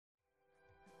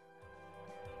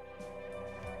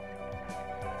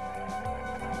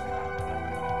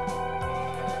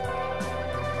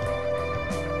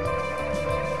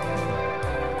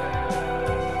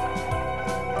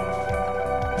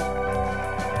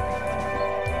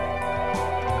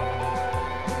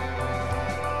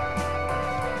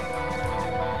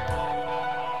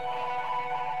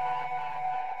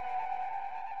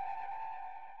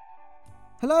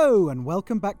Hello and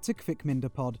welcome back to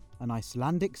Kvikmyndapod, an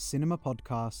Icelandic cinema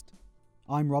podcast.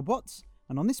 I'm Rob Watts,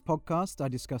 and on this podcast I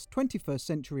discuss 21st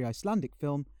century Icelandic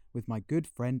film with my good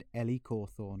friend Ellie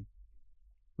Cawthorne.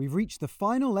 We've reached the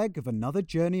final leg of another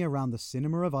journey around the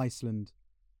cinema of Iceland.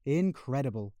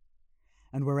 Incredible.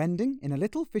 And we're ending in a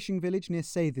little fishing village near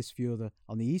Seyðisfjörður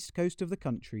on the east coast of the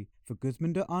country for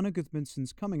Guðmundur Arna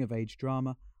Guðmundsson's coming-of-age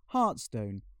drama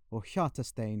Heartstone, or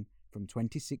Hjartasteinn, from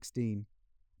 2016.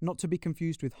 Not to be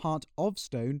confused with Heart of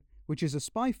Stone, which is a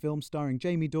spy film starring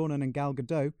Jamie Dornan and Gal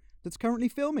Gadot that's currently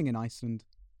filming in Iceland.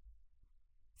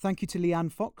 Thank you to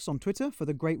Leanne Fox on Twitter for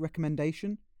the great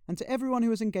recommendation, and to everyone who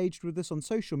has engaged with us on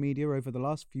social media over the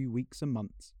last few weeks and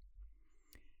months.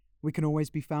 We can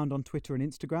always be found on Twitter and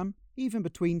Instagram, even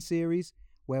between series,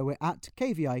 where we're at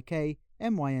KVIKMYNDAPOD.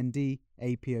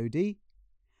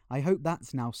 I hope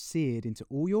that's now seared into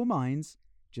all your minds,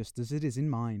 just as it is in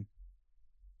mine.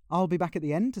 I'll be back at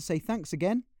the end to say thanks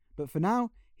again, but for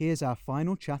now, here's our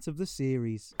final chat of the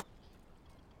series.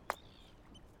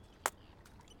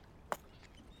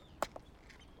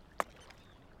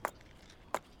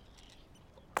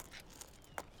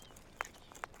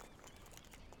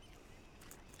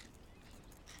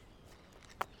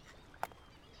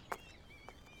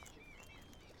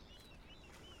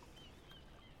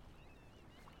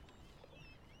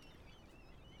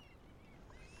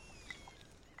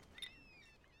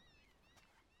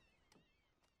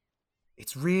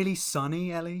 It's really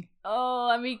sunny, Ellie. Oh,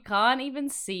 and we can't even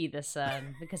see the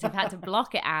sun because we've had to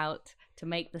block it out to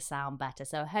make the sound better.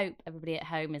 So I hope everybody at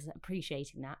home is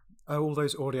appreciating that. Oh, all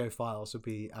those audio files will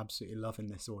be absolutely loving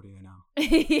this audio now.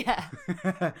 Yeah.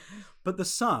 But the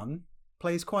sun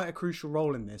plays quite a crucial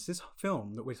role in this. This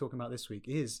film that we're talking about this week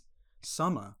is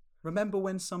summer. Remember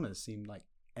when summers seemed like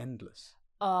endless?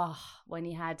 Oh, when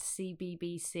you had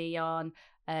CBBC on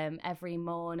every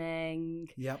morning.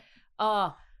 Yep.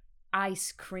 Oh,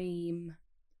 ice cream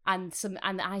and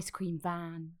the ice cream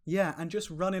van. Yeah, and just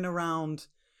running around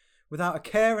without a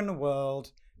care in the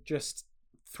world, just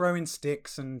throwing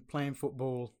sticks and playing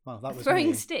football. Well, that was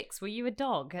throwing me. Sticks. Were you a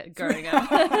dog growing up?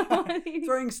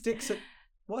 Throwing sticks at...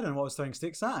 Well, I don't know what I was throwing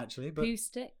sticks at, actually. But poo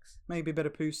sticks? Maybe a bit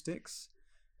of poo sticks.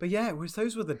 But yeah,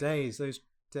 those were the days. Those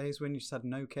days when you just had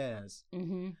no cares.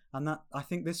 Mm-hmm. And that, I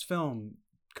think this film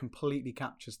completely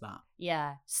captures that.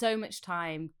 Yeah, so much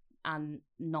time and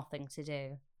nothing to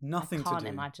do. Nothing to do. I can't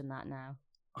imagine that now.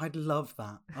 I'd love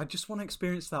that. I just want to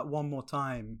experience that one more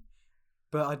time.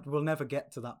 But we'll never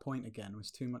get to that point again.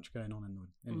 There's too much going on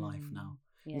in life now,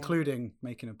 yeah. Including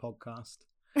making a podcast.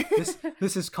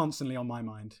 This is constantly on my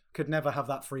mind. Could never have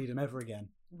that freedom ever again.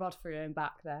 Rod for your own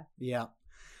back there. Yeah.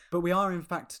 But we are, in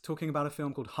fact, talking about a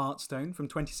film called Heartstone from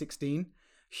 2016,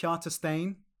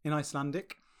 Hjartasteinn in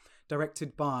Icelandic,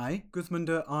 directed by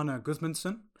Guðmundur Arna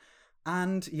Guðmundsson.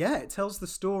 And yeah, it tells the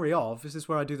story of, this is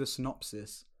where I do the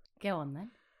synopsis. Go on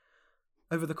then.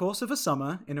 Over the course of a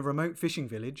summer in a remote fishing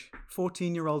village,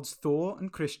 14-year-olds Thor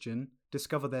and Christian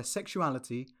discover their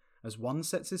sexuality as one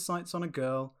sets his sights on a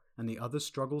girl and the other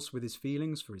struggles with his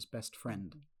feelings for his best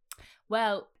friend.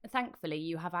 Well, thankfully,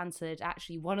 you have answered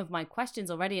actually one of my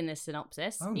questions already in this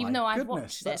synopsis, Oh even though my I've goodness,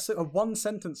 watched that's it. a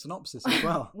one-sentence synopsis as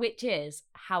well. Which is,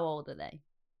 how old are they?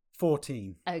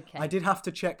 14. Okay. I did have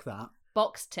to check that.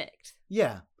 Box ticked.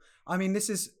 Yeah. I mean, this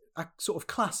is a sort of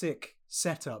classic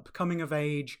setup, coming of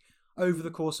age, over the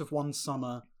course of one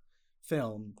summer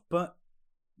film. But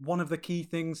one of the key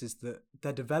things is that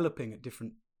they're developing at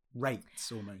different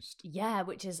rates almost. Yeah,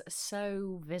 which is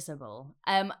so visible.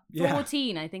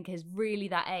 14, I think, is really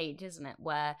that age, isn't it?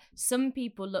 Where some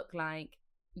people look like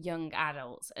young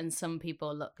adults and some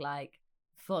people look like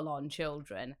full-on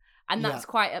children. And that's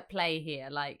quite at play here.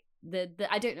 Like,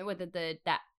 I don't know whether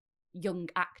that young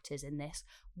actors in this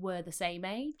were the same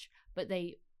age, but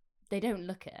they don't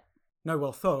look it. No,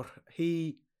 well, Thor,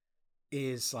 he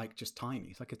is like just tiny.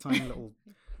 He's like a tiny little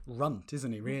runt,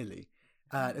 isn't he, really?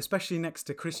 Especially next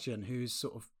to Christian, who's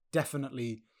sort of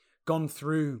definitely gone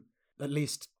through at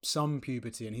least some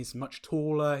puberty, and he's much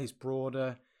taller, he's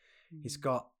broader, he's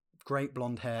got great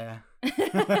blonde hair.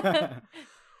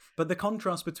 But the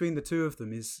contrast between the two of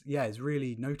them is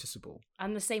really noticeable.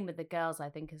 And the same with the girls, I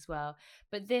think, as well.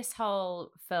 But this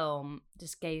whole film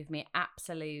just gave me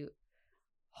absolute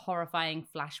horrifying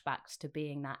flashbacks to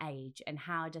being that age and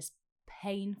how just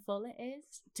painful it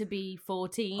is to be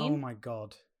 14. Oh my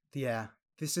God. Yeah.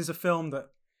 This is a film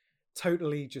that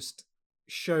totally just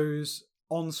shows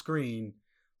on screen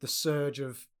the surge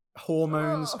of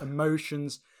hormones,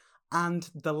 emotions, and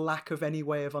the lack of any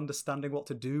way of understanding what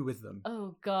to do with them.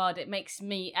 Oh God, it makes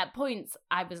me, at points,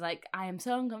 I was like, I am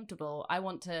so uncomfortable. I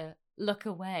want to look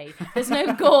away. There's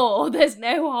no gore, there's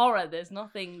no horror, there's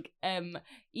nothing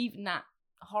even that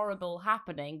horrible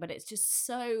happening, but it's just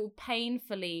so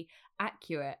painfully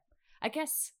accurate. I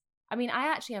guess, I mean, I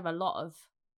actually have a lot of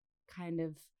kind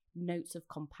of notes of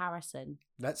comparison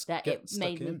that it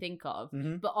made me think of.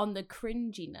 Mm-hmm. But on the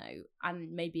cringy note,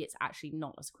 and maybe it's actually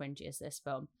not as cringy as this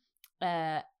film,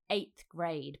 8th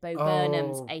Grade, Bo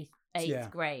Burnham's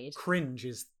 8th Grade. Cringe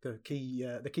is the key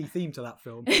theme to that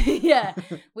film. Yeah,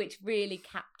 which really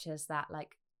captures that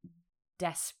like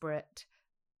desperate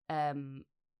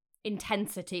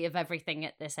intensity of everything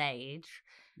at this age.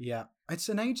 Yeah, it's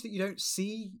an age that you don't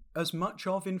see as much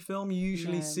of in film. You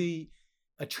usually see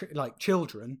like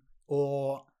children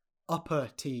or upper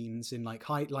teens in like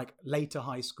later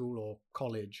high school or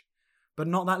college, but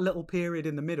not that little period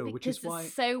in the middle, because which is why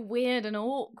it's so weird and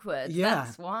awkward. Yeah,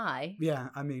 that's why. Yeah,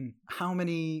 I mean, how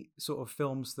many sort of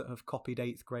films that have copied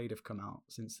 8th Grade have come out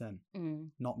since then?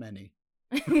 Not many.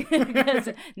 Because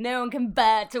no one can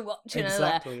bear to watch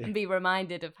another and be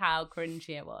reminded of how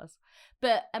cringy it was.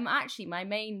 But actually, my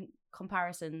main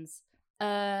comparisons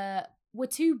were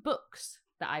 2 books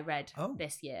that I read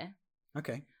this year.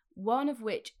 Okay. One of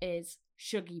which is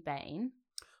Shuggie Bain.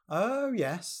 Oh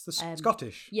yes, the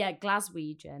Scottish. Yeah,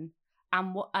 Glaswegian,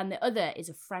 and the other is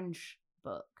a French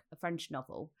book, a French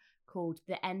novel called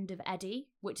The End of Eddie,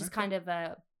 which is kind of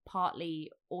a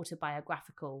partly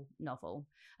autobiographical novel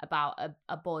about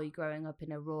a boy growing up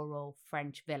in a rural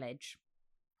French village.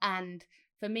 And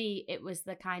for me, it was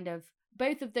the kind of,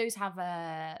 both of those have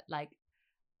a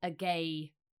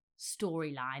gay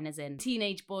storyline, as in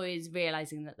teenage boys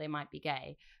realizing that they might be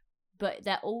gay, but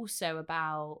they're also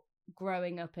about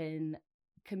growing up in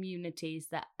communities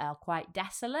that are quite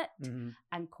desolate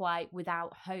and quite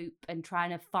without hope, and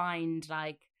trying to find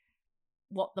like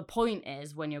what the point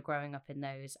is when you're growing up in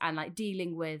those, and like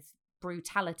dealing with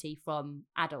brutality from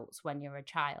adults when you're a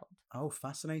child. Oh,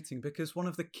 fascinating, because one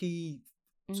of the key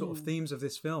sort of themes of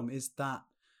this film is that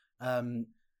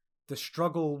the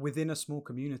struggle within a small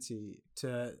community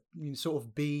to sort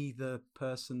of be the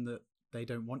person that they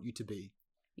don't want you to be.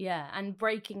 Yeah, and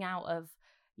breaking out of,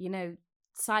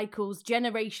 cycles,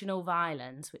 generational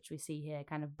violence, which we see here,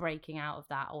 kind of breaking out of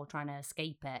that or trying to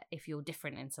escape it if you're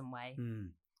different in some way,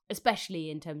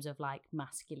 especially in terms of like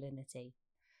masculinity.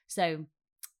 So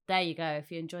there you go.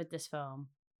 If you enjoyed this film,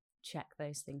 check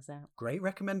those things out. Great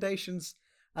recommendations.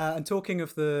 And talking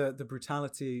of the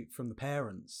brutality from the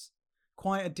parents,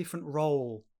 quite a different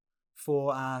role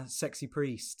for our sexy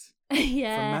priest from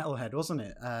Metalhead, wasn't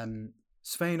it?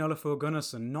 Svein Olafur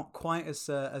Gunnarsson, not quite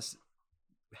as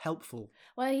helpful.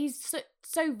 Well, he's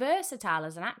so versatile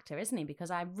as an actor, isn't he? Because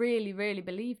I really, really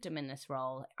believed him in this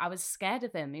role. I was scared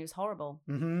of him. He was horrible.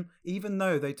 Mm-hmm. Even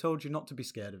though they told you not to be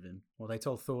scared of him. Well, they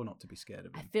told Thor not to be scared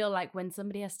of him. I feel like when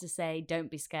somebody has to say, don't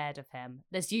be scared of him,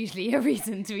 there's usually a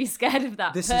reason to be scared of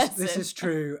that person. This is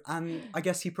true. And I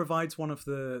guess he provides one of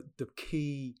the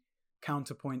key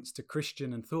counterpoints to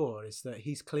Christian and Thor, is that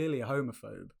he's clearly a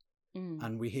homophobe.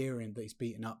 And we hear him that he's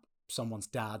beaten up someone's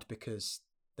dad because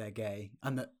they're gay,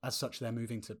 and that as such they're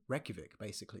moving to Reykjavik,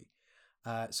 basically.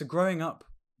 So growing up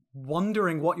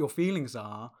wondering what your feelings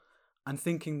are and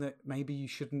thinking that maybe you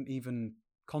shouldn't even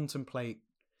contemplate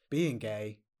being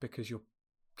gay because your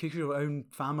own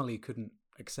family couldn't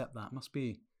accept that must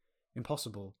be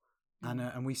impossible.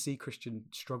 And we see Christian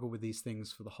struggle with these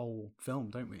things for the whole film,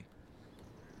 don't we?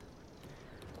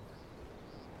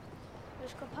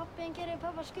 Sko pappin gerir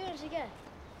pappa skurðan sig gær.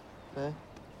 Nei.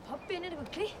 Pappin eitthvað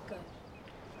klikkaður.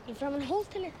 Í framan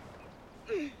hótelið.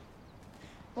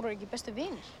 Voru ekki bestu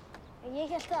vinir?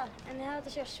 Ég hélt það, en ég hafði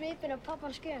þetta sjá svipinn á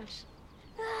pappan skurðans.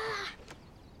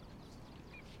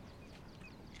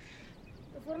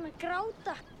 Við fórum að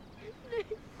gráta.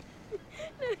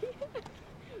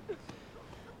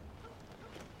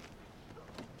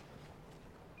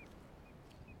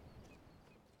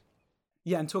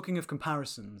 Yeah, and talking of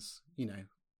comparisons,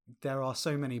 there are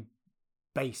so many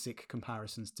basic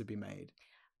comparisons to be made.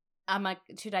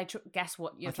 Should I guess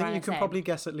what you're trying to say? I think you can probably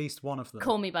guess at least one of them.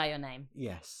 Call Me By Your Name.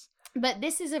 Yes. But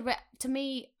this is to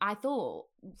me, I thought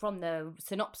from the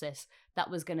synopsis that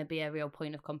was going to be a real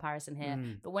point of comparison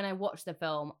here. But when I watched the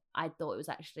film, I thought it was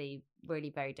actually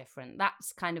really very different.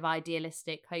 That's kind of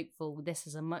idealistic, hopeful. This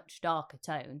is a much darker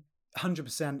tone.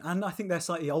 100%. And I think they're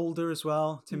slightly older as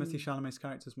well. Timothée Chalamet's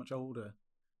character is much older.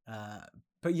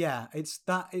 But yeah,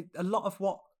 a lot of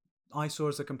what I saw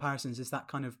as the comparisons is that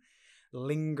kind of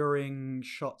lingering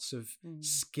shots of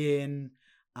skin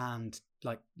and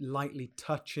like lightly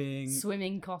touching.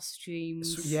 Swimming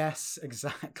costumes. Yes,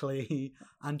 exactly.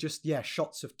 And just,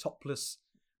 shots of topless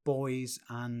boys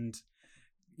and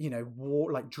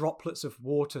like droplets of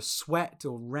water, sweat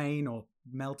or rain or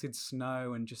melted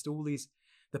snow, and just all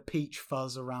the peach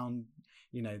fuzz around,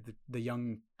 the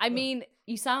young. I mean,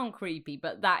 you sound creepy,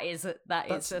 but that's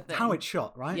the thing. How it's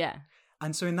shot, right? Yeah.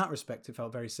 And so in that respect, it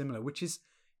felt very similar, which is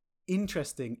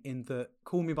interesting in that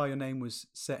Call Me By Your Name was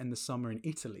set in the summer in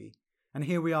Italy. And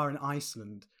here we are in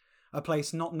Iceland, a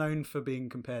place not known for being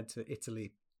compared to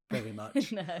Italy very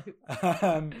much.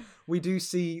 No. We do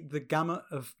see the gamut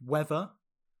of weather,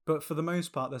 but for the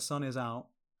most part, the sun is out,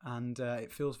 and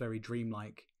it feels very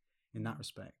dreamlike in that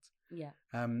respect. Yeah.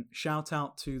 Shout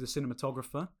out to the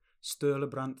cinematographer, Sturla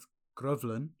Brandt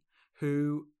Grövlin,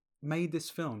 who made this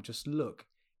film just look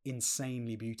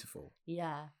insanely beautiful.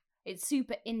 Yeah. It's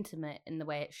super intimate in the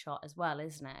way it's shot as well,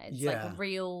 isn't it? It's like a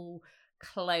real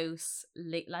close,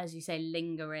 as you say,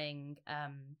 lingering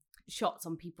shots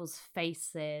on people's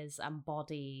faces and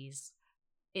bodies.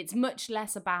 It's much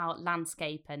less about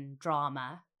landscape and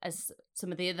drama as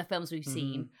some of the other films we've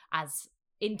seen, as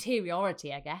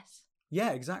interiority, I guess.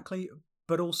 Yeah, exactly.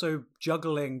 But also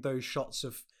juggling those shots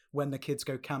of when the kids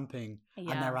go camping and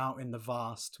they're out in the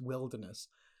vast wilderness.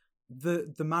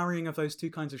 The marrying of those two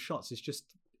kinds of shots is just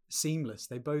seamless.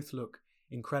 They both look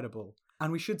incredible.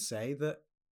 And we should say that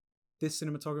this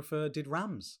cinematographer did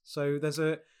Rams. So there's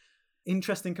a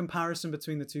interesting comparison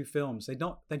between the two films. They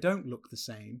don't look the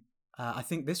same. I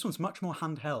think this one's much more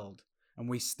handheld, and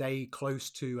we stay close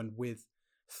to and with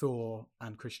Thor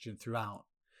and Christian throughout.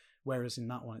 Whereas in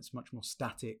that one, it's much more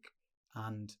static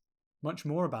and much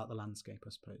more about the landscape, I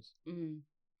suppose. Mm.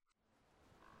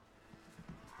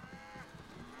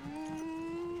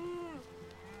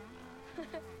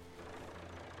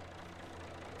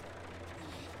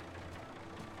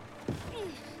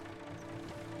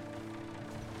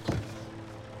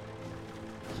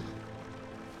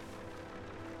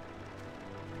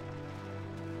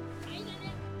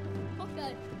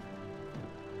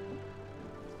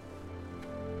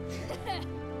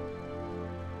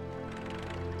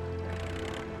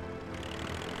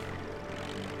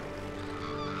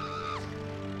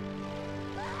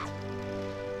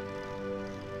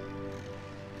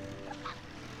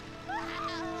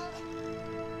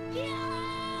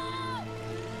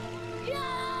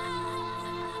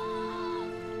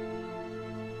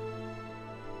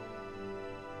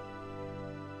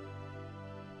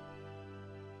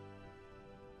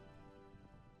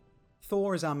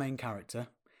 Thor is our main character.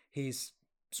 He's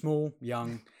small,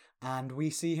 young, and we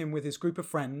see him with his group of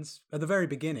friends at the very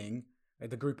beginning,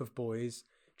 the group of boys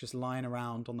just lying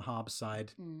around on the harbour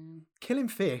side, killing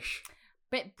fish.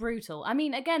 Bit brutal. I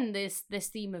mean, again, this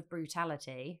theme of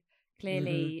brutality,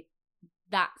 clearly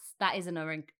that is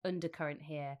an undercurrent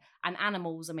here. And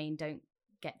animals, I mean, don't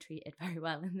get treated very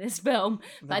well in this film.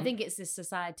 But I think it's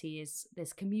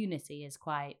this community is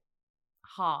quite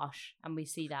harsh, and we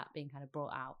see that being kind of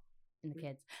brought out in the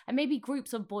kids. And maybe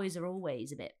groups of boys are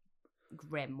always a bit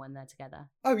grim when they're together.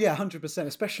 Oh yeah, 100%,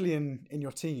 especially in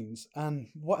your teens. And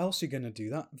what else are you going to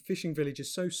do? That fishing village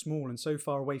is so small and so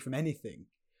far away from anything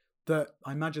that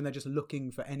I imagine they're just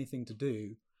looking for anything to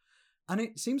do. And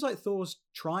it seems like Thor's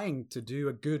trying to do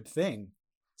a good thing.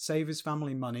 Save his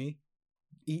family money,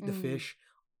 eat the fish.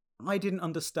 I didn't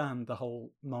understand the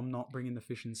whole mum not bringing the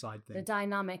fish inside thing. The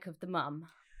dynamic of the mum.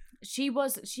 She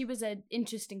was an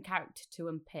interesting character to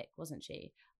unpick, wasn't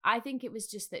she? I think it was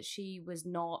just that she was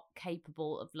not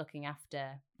capable of looking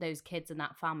after those kids and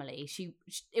that family.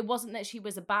 It wasn't that she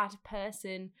was a bad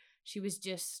person. She was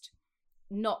just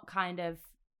not kind of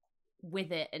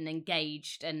with it and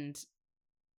engaged and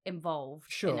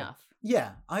involved enough.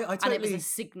 Yeah, I totally... And it was a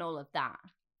signal of that.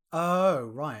 Oh,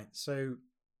 right. So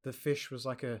the fish was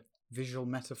like a visual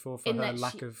metaphor for her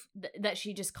lack of... That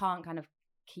she just can't kind of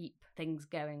keep things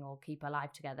going or keep her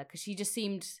life together, because she just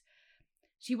seemed...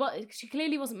 She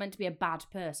clearly wasn't meant to be a bad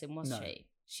person, was she?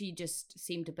 She just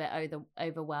seemed a bit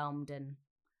overwhelmed and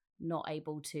not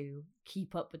able to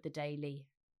keep up with the daily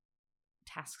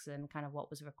tasks and kind of what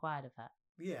was required of her.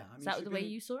 Yeah. I mean, is that the way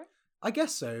you saw it? I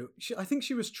guess so. I think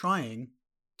she was trying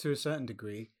to a certain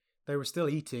degree. They were still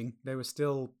eating. They were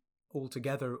still all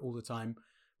together all the time.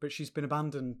 But she's been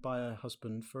abandoned by her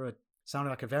husband for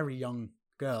sounded like a very young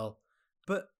girl.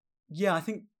 But yeah, I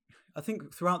think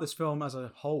throughout this film as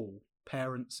a whole,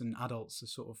 parents and adults are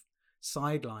sort of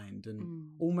sidelined and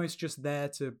almost just there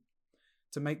to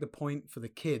make the point for the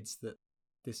kids that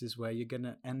this is where you're going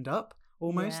to end up.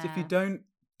 Almost, if you don't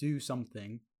do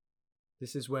something,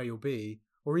 this is where you'll be.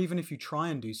 Or even if you try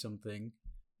and do something,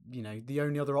 you know, the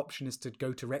only other option is to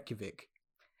go to Reykjavik,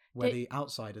 where the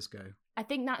outsiders go. I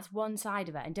think that's one side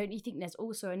of it. And don't you think there's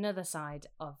also another side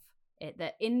of it,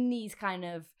 that in these kind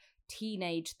of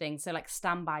teenage things, so like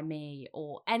Stand By Me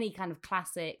or any kind of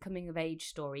classic coming of age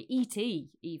story,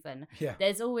 E.T. even,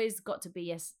 there's always got to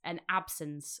be an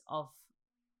absence of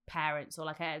parents, or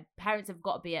like parents have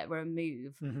got to be at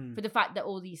remove for the fact that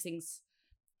all these things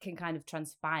can kind of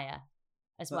transpire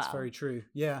as well. That's very true.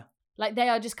 Yeah. Like they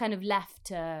are just kind of left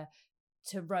to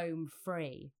roam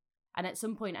free. And at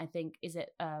some point, I think, is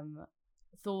it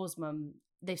Thor's mum,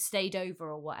 they've stayed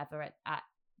over or whatever at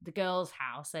the girl's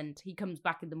house, and he comes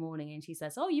back in the morning and she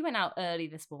says, "Oh, you went out early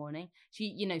this morning."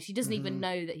 She doesn't even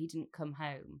know that he didn't come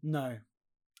home. No.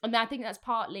 And I think that's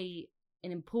partly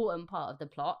an important part of the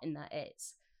plot, in that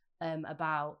it's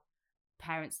about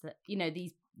parents that,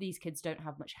 these kids don't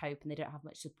have much hope and they don't have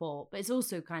much support, but it's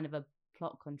also kind of a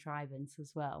plot contrivance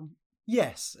as well.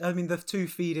 Yes. I mean, the two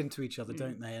feed into each other,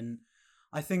 don't they? And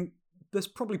I think there's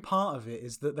probably part of it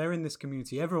is that they're in this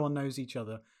community. Everyone knows each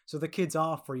other. So the kids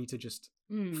are free to just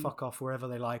fuck off wherever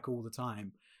they like all the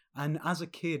time. And as a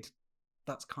kid,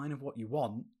 that's kind of what you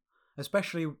want,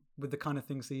 especially with the kind of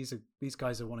things these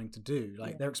guys are wanting to do.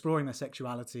 Like they're exploring their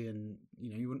sexuality, and,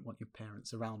 you wouldn't want your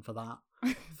parents around for that.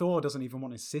 Thor doesn't even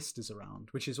want his sisters around,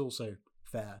 which is also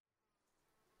fair.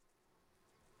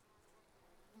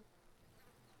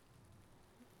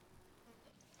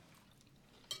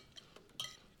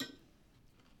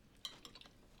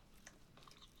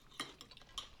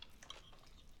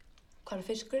 Hvað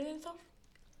fiskur þinn þá?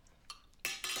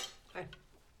 Hæ.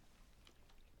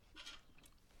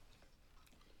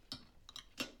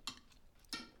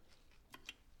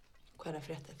 Hvað að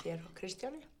frétta þér og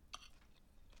Kristjáni?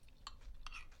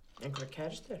 Einhverja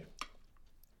kæristur?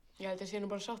 Ég held að sé nú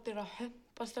bara sáttir að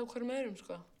hömpast á hverjum öðrum,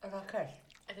 sko. Er það kæl?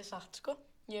 Þetta satt, sko.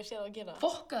 Ég hef séð að gera það.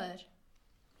 Fokkaður.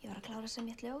 Ég var að klára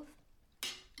sem ég ljóð.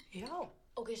 Já.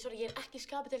 Ok, sorry, ég ekki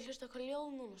skapið til að hlusta hvað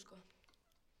ljóð núna, sko.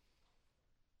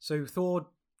 So Thor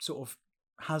sort of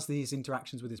has these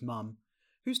interactions with his mum,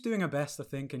 who's doing her best, I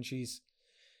think, and she's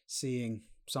seeing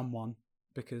someone,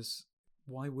 because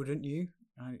why wouldn't you?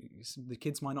 The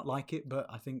kids might not like it, but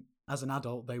I think as an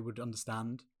adult they would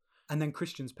understand. And then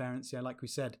Christian's parents, like we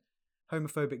said,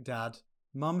 homophobic dad,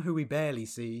 mum who we barely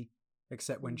see,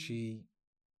 except when she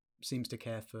seems to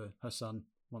care for her son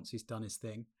once he's done his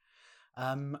thing.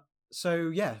 So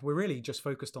yeah, we're really just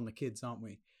focused on the kids, aren't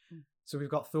we? So we've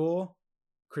got Thor,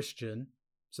 Christian,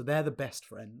 so they're the best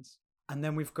friends. And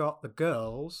then we've got the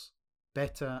girls,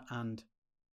 Beta and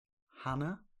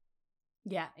Hannah.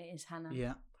 Yeah, it is Hannah.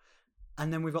 Yeah.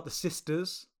 And then we've got the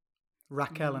sisters,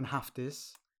 Raquel and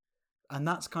Hafdís. And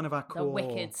that's kind of our core. The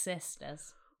wicked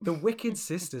sisters. The wicked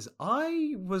sisters.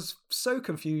 I was so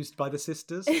confused by the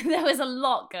sisters. There was a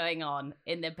lot going on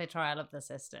in the portrayal of the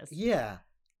sisters. Yeah.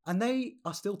 And they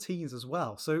are still teens as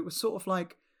well. So it was sort of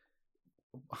like,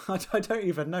 I don't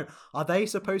even know. Are they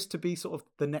supposed to be sort of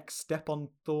the next step on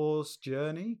Thor's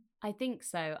journey? I think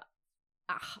so.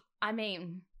 I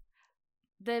mean,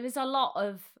 there is a lot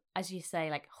of, as you say,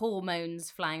 like hormones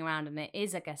flying around, and it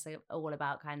is, I guess, all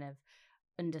about kind of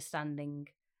understanding,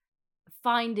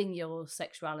 finding your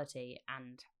sexuality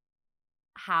and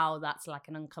how that's like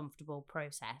an uncomfortable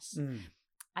process.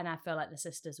 And I feel like the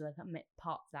sisters were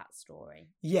part of that story.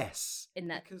 Yes. In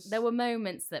that there were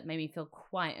moments that made me feel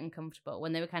quite uncomfortable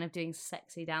when they were kind of doing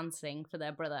sexy dancing for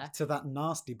their brother. To that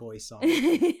Nasty Boy song.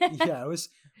 Yeah,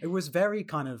 it was very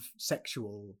kind of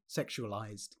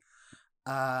sexualized.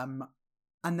 And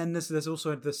then there's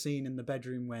also the scene in the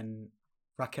bedroom when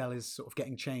Raquel is sort of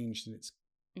getting changed and it's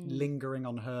lingering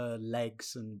on her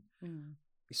legs, and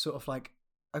it's sort of like,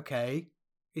 okay,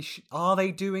 are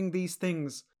they doing these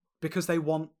things because they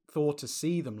want Thor to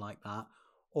see them like that?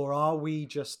 Or are we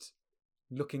just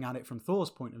looking at it from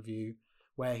Thor's point of view,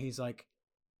 where he's like,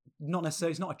 not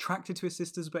necessarily, he's not attracted to his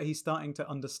sisters, but he's starting to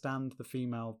understand the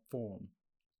female form?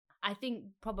 I think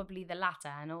probably the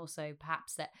latter, and also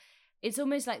perhaps that it's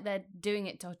almost like they're doing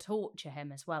it to torture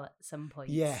him as well at some point.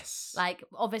 Yes. Like,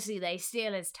 obviously they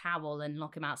steal his towel and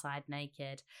lock him outside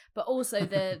naked, but also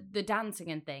the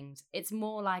dancing and things. It's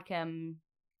more like a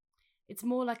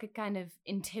kind of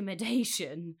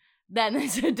intimidation than a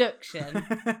seduction.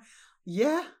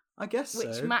 Yeah, I guess so.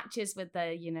 Which matches with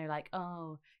the, like,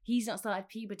 oh, he's not started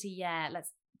puberty yet,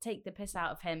 let's take the piss out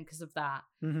of him because of that.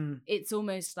 It's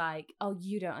almost like, oh,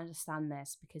 you don't understand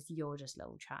this because you're just a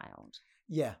little child.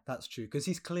 Yeah, that's true, because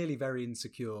he's clearly very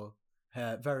insecure,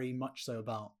 very much so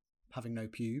about having no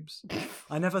pubes.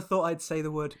 I never thought I'd say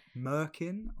the word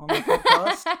merkin on the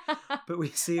podcast, but we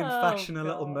see him fashion a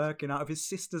little merkin out of his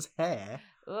sister's hair.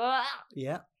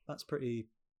 Yeah, that's pretty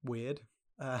weird.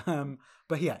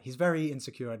 But yeah, he's very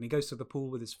insecure, and he goes to the pool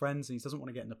with his friends, and he doesn't want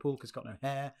to get in the pool because he's got no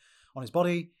hair on his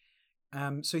body.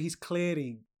 So he's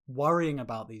clearly worrying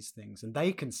about these things, and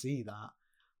they can see that.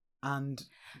 And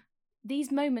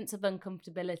these moments of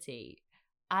uncomfortability,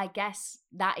 I guess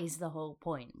that is the whole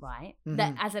point, right? Mhm.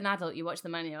 That as an adult, you watch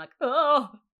them and you're like,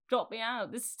 oh, drop me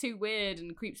out. This is too weird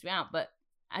and creeps me out. But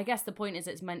I guess the point is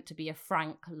it's meant to be a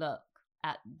frank look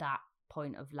at that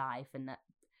point of life, and that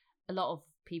a lot of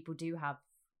people do have,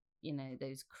 you know,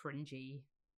 those cringy,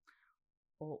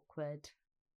 awkward,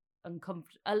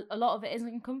 uncomfortable. A lot of it is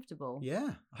uncomfortable.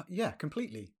 Yeah,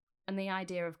 completely. And the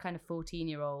idea of kind of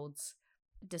 14-year-olds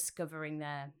discovering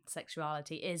their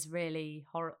sexuality is really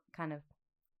kind of,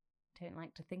 don't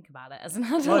like to think about it as an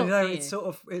adult. Well, no, do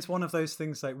you? it's one of those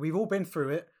things like we've all been through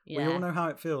it. We Yeah. all know how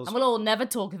it feels. And we'll all never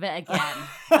talk of it again.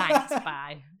 Thanks,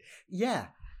 bye. Yeah.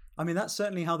 I mean, that's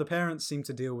certainly how the parents seem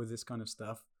to deal with this kind of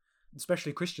stuff,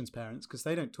 especially Christian's parents, because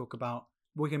they don't talk about,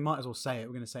 might as well say it,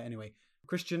 we're going to say it anyway.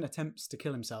 Christian attempts to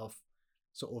kill himself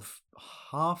sort of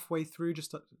halfway through,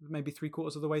 just maybe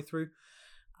 3/4 of the way through.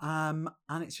 And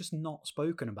it's just not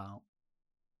spoken about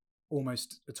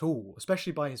almost at all,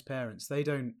 especially by his parents. They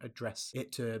don't address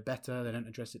it to Beta, they don't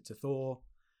address it to Thor,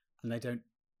 and they don't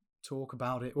talk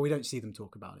about it, or we don't see them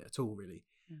talk about it at all, really.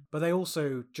 But they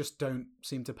also just don't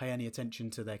seem to pay any attention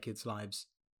to their kids' lives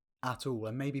at all.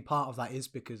 And maybe part of that is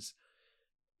because,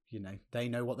 you know, they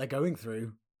know what they're going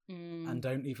through and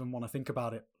don't even want to think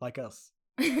about it like us.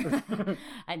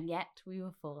 And yet we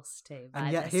were forced to.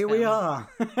 And yet here we are.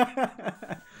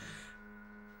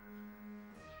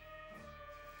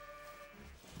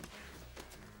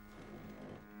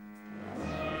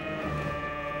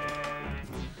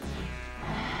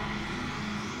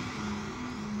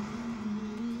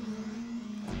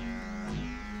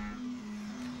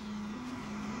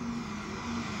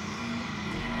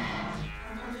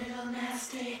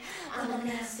 I'm a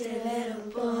nasty little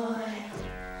boy.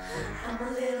 I'm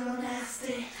a little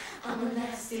nasty. I'm a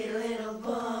nasty little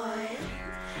boy.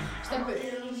 I'm a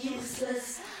little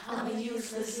useless. I'm a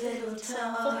useless little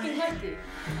Fucking toy. hætti.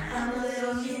 I'm a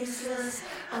little useless.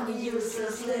 I'm a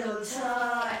useless little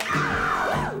toy.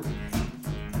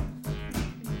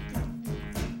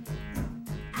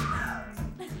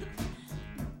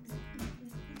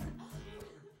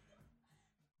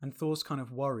 And Thor's kind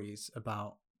of worries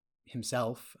about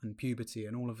himself and puberty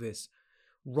and all of this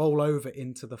roll over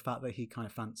into the fact that he kind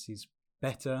of fancies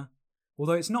Beta.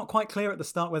 Although it's not quite clear at the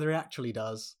start whether he actually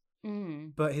does.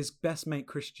 But his best mate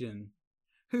Christian,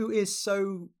 who is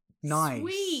so nice.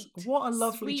 Sweet. What a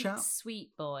lovely sweet, chap.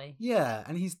 Sweet boy. Yeah,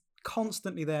 and he's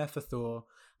constantly there for Thor,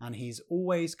 and he's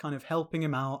always kind of helping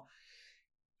him out,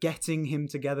 getting him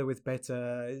together with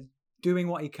Beta, doing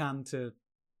what he can to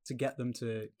get them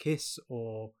to kiss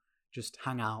or just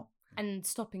hang out. And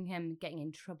stopping him getting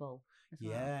in trouble as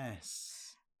well.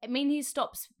 Yes. I mean, he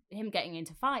stops him getting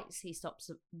into fights. He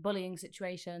stops bullying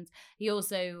situations. He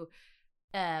also,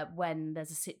 when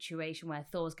there's a situation where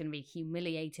Thor's going to be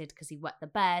humiliated because he wet the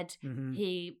bed,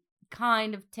 he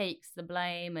kind of takes the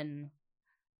blame and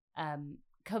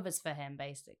covers for him,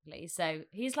 basically. So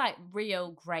he's like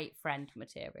real great friend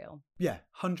material. Yeah,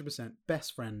 100%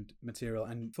 best friend material.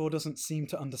 And Thor doesn't seem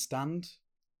to understand,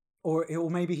 or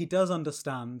maybe he does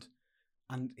understand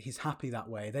and he's happy that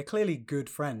way. They're clearly good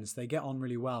friends. They get on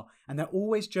really well. And they're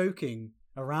always joking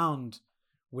around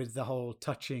with the whole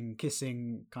touching,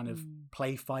 kissing, kind of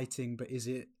play fighting, but is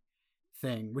it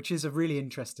thing, which is a really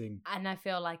interesting. And I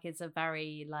feel like it's a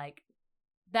very like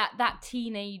that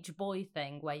teenage boy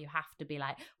thing where you have to be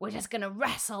like, we're just gonna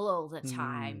wrestle all the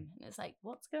time. And it's like,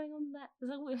 what's going on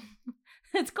there?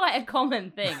 It's quite a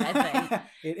common thing, I think.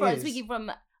 It But is. speaking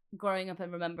from growing up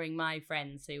and remembering my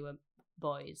friends who were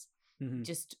boys,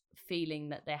 just feeling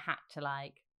that they had to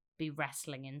like be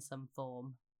wrestling in some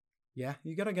form. Yeah,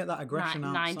 you got to get that aggression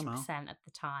out 90% somehow. of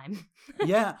the time.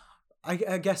 Yeah,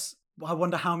 I guess. I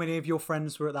wonder how many of your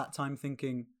friends were at that time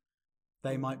thinking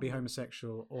they might be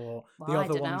homosexual, or Well, the other I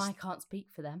don't ones. know. I can't speak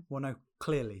for them. Well, no,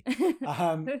 clearly.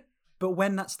 But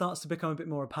when that starts to become a bit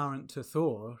more apparent to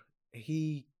Thor,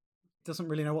 he doesn't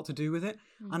really know what to do with it.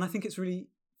 And I think it's really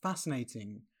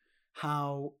fascinating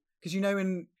how, because you know,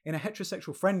 in a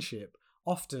heterosexual friendship,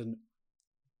 often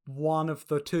one of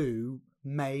the two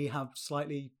may have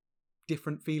slightly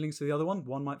different feelings to the other one.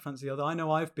 One might fancy the other. I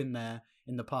know I've been there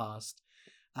in the past.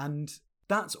 And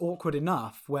that's awkward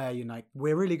enough where, you know,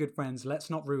 we're really good friends. Let's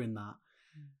not ruin that.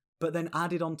 But then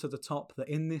added onto the top that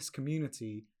in this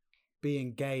community,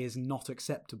 being gay is not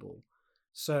acceptable.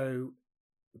 So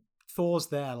Thor's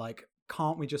there like,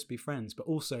 can't we just be friends? But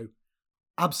also,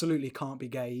 absolutely can't be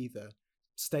gay either.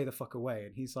 Stay the fuck away.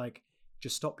 And he's like,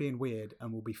 just stop being weird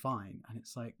and we'll be fine. And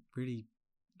it's like really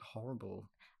horrible.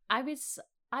 I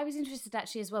was interested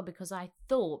actually as well because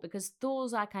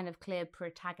Thor's our kind of clear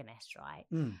protagonist, right?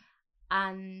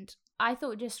 And I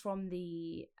thought just from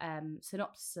the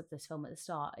synopsis of this film at the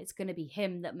start, it's going to be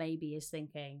him that maybe is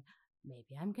thinking,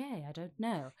 maybe I'm gay, I don't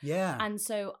know. Yeah. And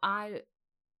so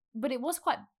but it was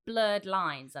quite blurred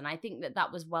lines, and I think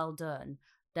that was well done,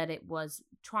 that it was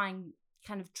trying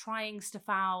stuff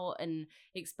out and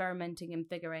experimenting and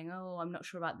figuring, oh, I'm not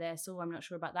sure about this, oh, I'm not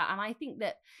sure about that. And I think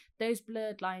that those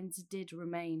blurred lines did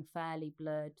remain fairly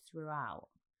blurred throughout.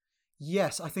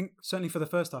 Yes, I think certainly for the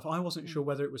first half, I wasn't sure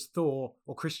whether it was Thor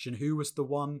or Christian who was the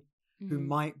one who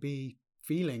might be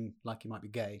feeling like he might be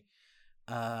gay.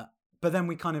 But then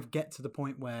we kind of get to the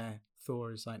point where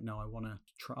Thor is like, no, I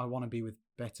want to be with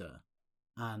Beta.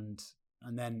 And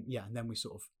then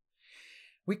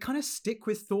we kind of stick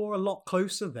with Thor a lot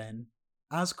closer then.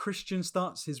 As Christian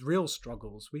starts his real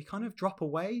struggles, we kind of drop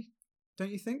away,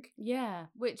 don't you think? Yeah,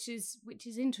 which is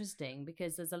interesting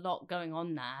because there's a lot going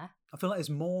on there. I feel like there's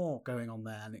more going on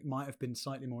there, and it might have been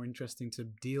slightly more interesting to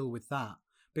deal with that.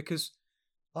 Because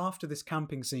after this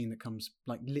camping scene that comes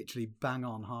like literally bang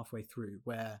on halfway through,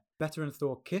 where Beta and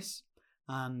Thor kiss,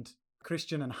 and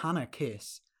Christian and Hannah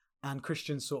kiss, and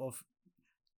Christian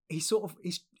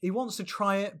he wants to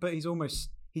try it, but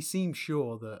he seems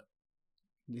sure that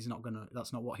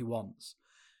that's not what he wants.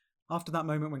 After that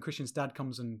moment when Christian's dad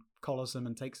comes and collars him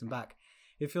and takes him back,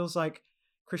 it feels like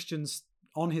Christian's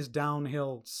on his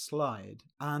downhill slide,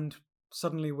 and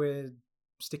suddenly we're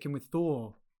sticking with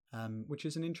Thor, which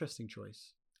is an interesting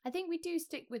choice. I think we do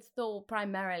stick with Thor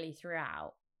primarily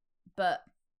throughout, but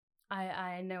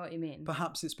I know what you mean.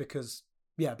 Perhaps it's because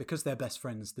they're best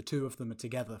friends. The two of them are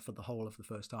together for the whole of the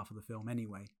first half of the film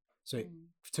anyway. So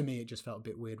to me, it just felt a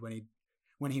bit weird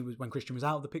when Christian was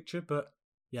out of the picture. But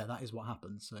yeah, that is what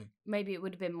happened. So maybe it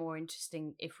would have been more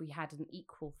interesting if we had an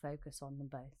equal focus on them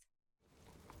both.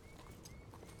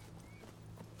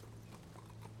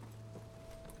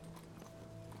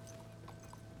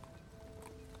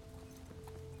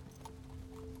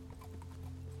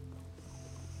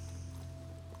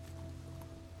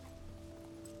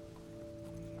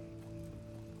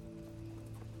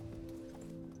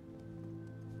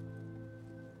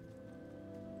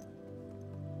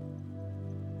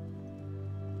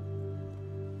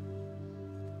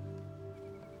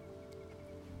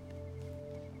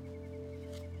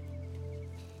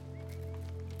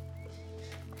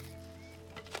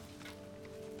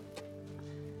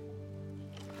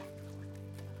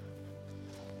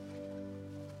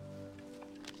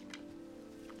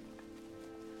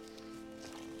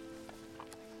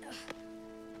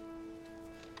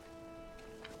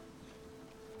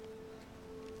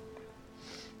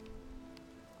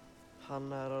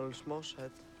 Hanna alveg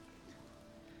smásæt.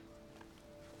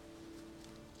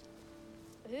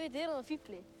 Þetta alveg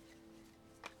fífli.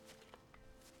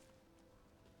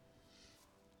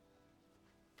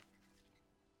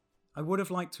 I would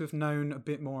have liked to have known a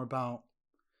bit more about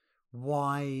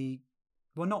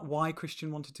not why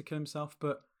Christian wanted to kill himself,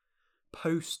 but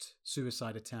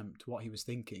post-suicide attempt, what he was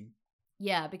thinking.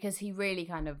 Yeah, because he really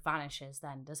kind of vanishes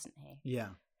then, doesn't he?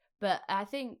 Yeah. But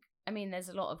there's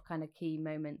a lot of kind of key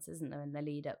moments, isn't there, in the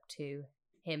lead up to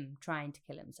him trying to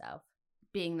kill himself.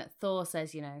 Being that Thor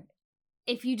says,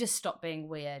 if you just stop being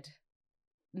weird,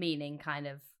 meaning kind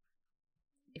of,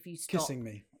 if you stop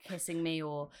kissing me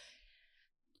or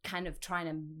kind of trying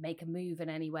to make a move in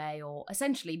any way, or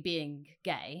essentially being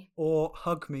gay. Or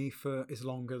hug me for is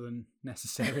longer than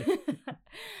necessary.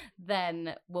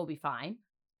 Then we'll be fine,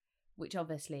 which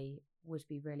obviously would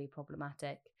be really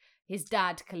problematic. His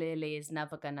dad clearly is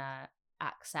never going to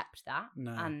accept that.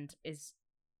 No. And is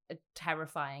a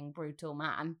terrifying, brutal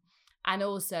man. And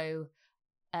also,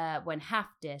 when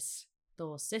Hafdís,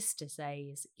 Thor's sister,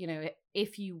 says,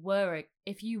 if you were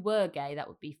gay, that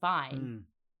would be fine. Mm.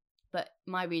 But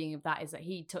my reading of that is that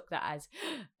he took that as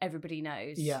everybody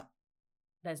knows. Yeah.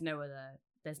 There's no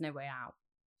way out.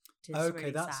 Okay,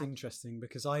 really that's sad. interesting,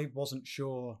 because I wasn't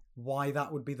sure why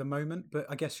that would be the moment, but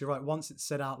I guess you're right. Once it's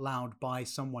said out loud by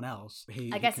someone else,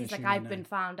 I guess he's like, I've been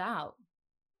found out.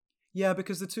 Yeah,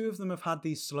 because the two of them have had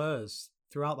these slurs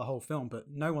throughout the whole film, but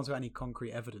no one's got any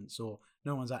concrete evidence, or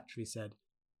no one's actually said,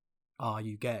 are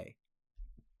you gay?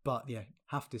 But yeah,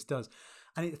 Hafdís does.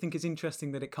 And I think it's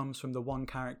interesting that it comes from the one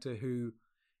character who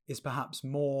is perhaps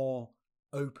more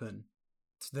open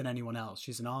than anyone else.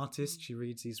 She's an artist. She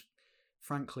reads these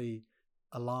frankly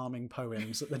alarming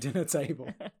poems at the dinner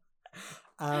table,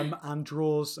 and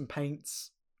draws and paints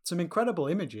some incredible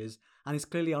images, and is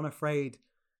clearly unafraid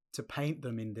to paint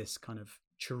them in this kind of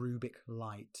cherubic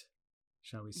light,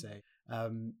 shall we say.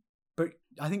 But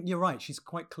I think you're right. She's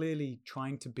quite clearly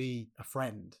trying to be a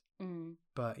friend.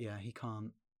 But yeah, he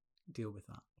can't deal with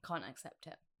that. Can't accept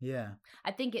it. Yeah.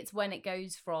 I think it's when it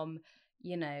goes from,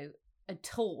 a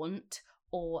taunt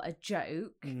or a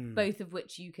joke, both of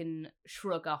which you can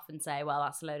shrug off and say, well,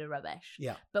 that's a load of rubbish.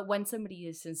 Yeah. But when somebody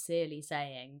is sincerely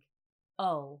saying,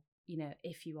 oh, you know,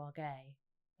 if you are gay,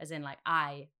 as in like,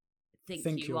 I think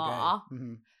you you're are,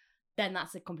 gay. then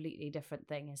that's a completely different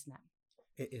thing, isn't it?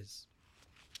 It is.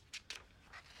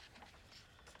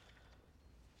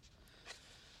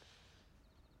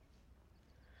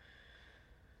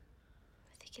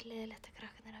 Þykir leiðilegt að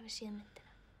krakkarnir hafi séð myndina.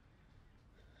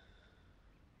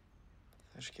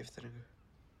 Það skiptir engu.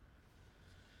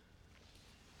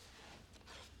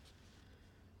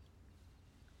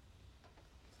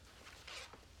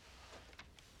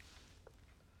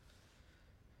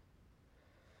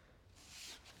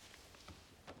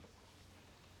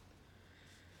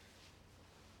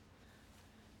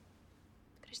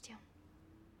 Kristján,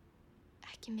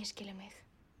 ekki misskilja mig.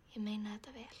 Ég meina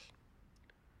þetta vel.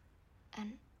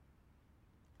 En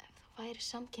ef þú væri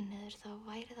samkynhneigður þá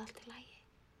væri það allt í lagi.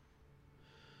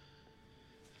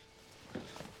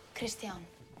 Kristján.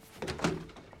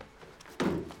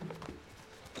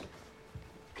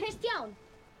 Kristján!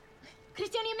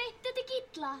 Kristján, ég meinti þetta ekki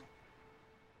illa.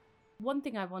 One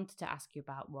thing I wanted to ask you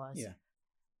about was,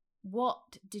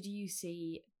 what did you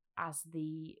see as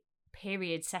the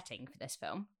period setting for this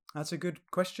film? That's a good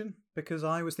question, because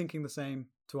I was thinking the same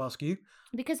to ask you.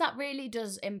 Because that really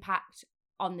does impact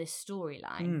on this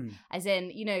storyline. As in,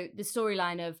 you know, the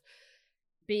storyline of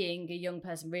being a young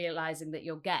person realising that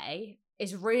you're gay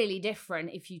is really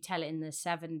different if you tell it in the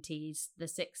 70s, the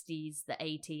 60s, the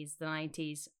 80s, the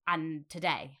 90s, and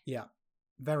today. Yeah,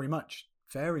 very much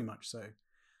so.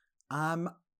 And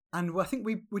I think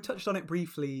we touched on it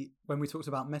briefly when we talked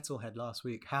about Metalhead last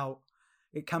week, how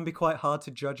it can be quite hard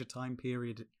to judge a time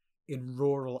period in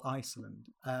rural Iceland.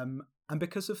 And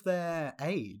because of their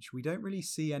age, we don't really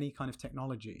see any kind of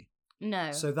technology.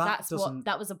 No, so that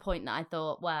was a point that I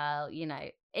thought, well, you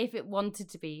know, if it wanted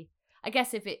to be, I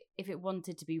guess if it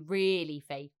wanted to be really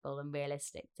faithful and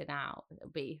realistic to now, it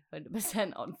would be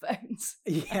 100% on phones.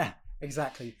 Yeah,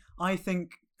 exactly. I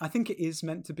think it is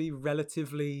meant to be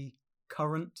relatively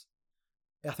current.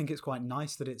 I think it's quite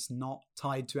nice that it's not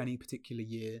tied to any particular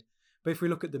year. But if we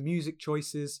look at the music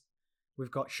choices,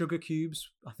 we've got Sugar Cubes,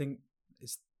 I think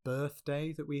it's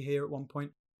Birthday that we hear at one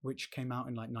point, which came out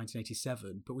in like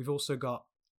 1987. But we've also got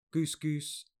Goose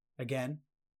Goose again,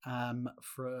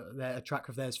 for a track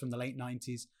of theirs from the late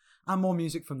 90s, and more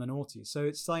music from the noughties. So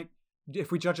it's like,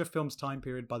 if we judge a film's time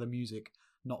period by the music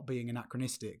not being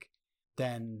anachronistic,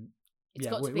 then it's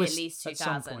got to be at least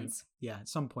 2000s. At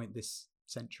some point this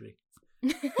century.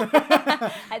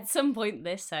 At some point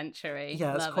this century.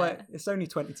 Yeah, it's only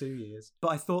 22 years. But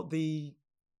I thought the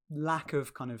lack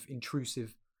of kind of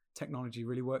intrusive technology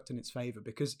really worked in its favour,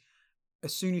 because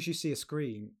as soon as you see a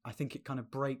screen, I think it kind of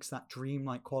breaks that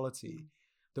dreamlike quality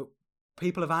that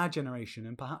people of our generation,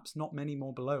 and perhaps not many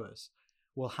more below us,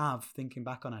 will have thinking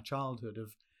back on our childhood,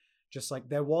 of just like,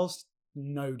 there was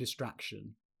no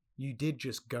distraction. You did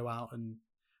just go out and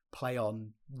play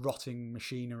on rotting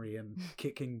machinery and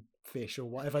kicking fish or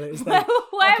whatever it is.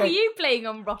 Why were you playing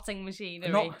on rotting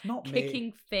machinery? Not me.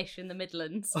 Kicking fish in the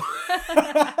Midlands.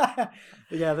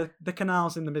 Yeah, the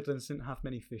canals in the Midlands didn't have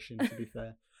many fish in, to be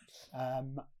fair.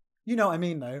 You know what I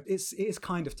mean, though? It is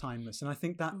kind of timeless. And I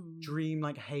think that dream,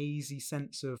 like hazy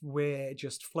sense of we're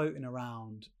just floating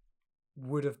around,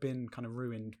 would have been kind of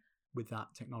ruined with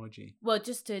that technology. Well,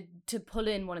 just to pull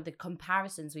in one of the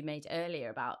comparisons we made earlier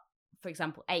about, for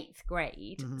example, 8th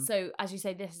grade. Mm-hmm. So as you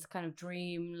say, this is kind of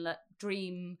dreamy,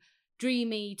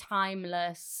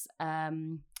 timeless,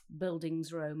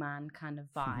 Bildungsroman kind of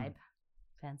vibe.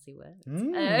 Fancy words.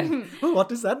 What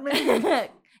does that mean?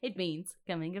 It means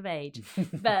coming of age.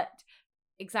 But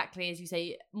exactly, as you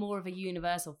say, more of a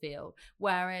universal feel.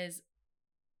 Whereas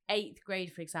 8th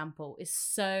grade, for example, is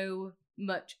so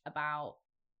much about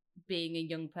being a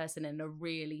young person in a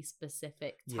really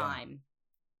specific time. Yeah.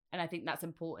 And I think that's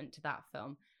important to that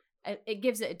film. It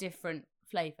gives it a different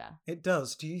flavour. It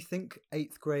does. Do you think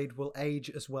 8th grade will age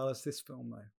as well as this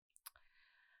film, though?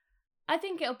 I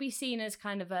think it'll be seen as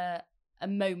kind of a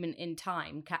moment in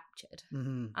time captured.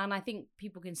 Mm-hmm. And I think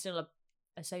people can still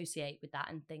associate with that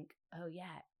and think, oh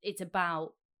yeah, it's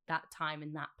about that time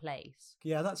in that place.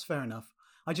 Yeah, that's fair enough.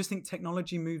 I just think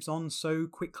technology moves on so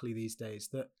quickly these days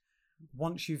that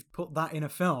once you've put that in a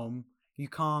film, you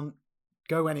can't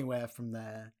go anywhere from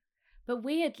there. But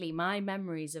weirdly, my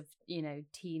memories of, you know,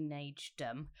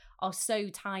 teenagedom are so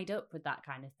tied up with that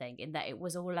kind of thing, in that it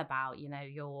was all about, you know,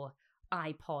 your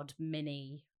iPod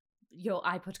mini, your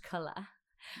iPod Color,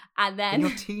 and then in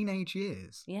your teenage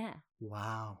years. Yeah.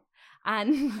 Wow.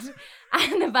 And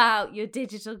about your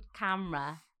digital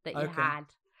camera that you had,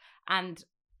 and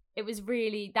it was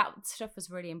really, that stuff was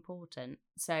really important.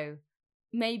 So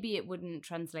maybe it wouldn't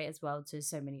translate as well to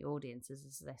so many audiences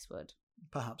as this would.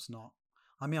 Perhaps not.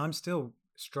 I mean, I'm still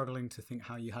struggling to think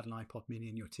how you had an iPod Mini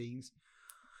in your teens.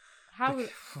 How?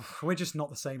 We're just not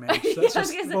the same age. Let's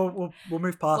just, we'll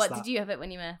move past that. What, did you have it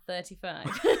when you were 35?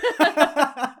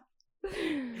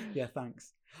 Yeah,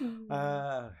 thanks.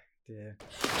 Dear.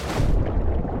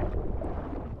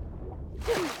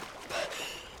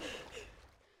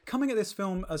 Coming at this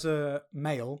film as a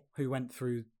male who went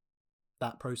through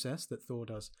that process that Thor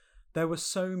does, there were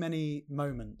so many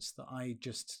moments that I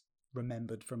just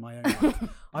remembered from my own life.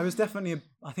 I was definitely,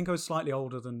 I think I was slightly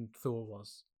older than Thor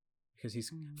was, because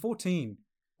he's 14.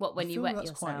 What, when I you feel wet that's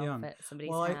yourself quite young. at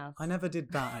somebody's Well, house? I never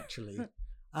did that, actually.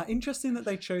 Interesting that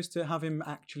they chose to have him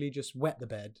actually just wet the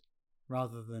bed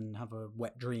rather than have a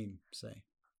wet dream, say.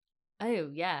 Oh,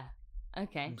 yeah.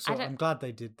 Okay. I'm glad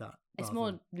they did that. It's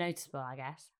more noticeable, I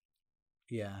guess.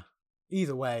 Yeah.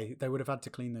 Either way, they would have had to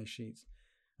clean those sheets,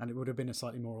 and it would have been a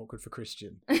slightly more awkward for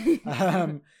Christian.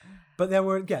 But there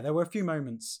were a few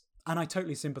moments, and I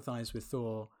totally sympathise with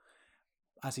Thor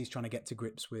as he's trying to get to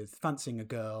grips with fancying a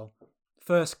girl,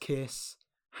 first kiss,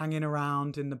 hanging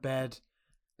around in the bed,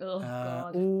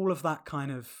 God. all of that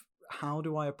kind of, how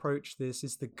do I approach this?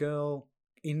 Is the girl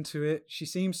into it? She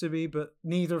seems to be, but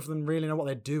neither of them really know what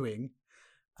they're doing.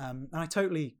 And I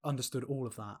totally understood all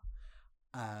of that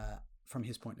from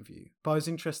his point of view. But I was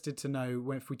interested to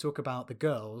know, if we talk about the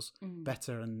girls,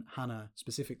 Beta and Hannah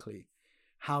specifically,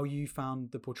 how you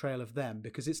found the portrayal of them,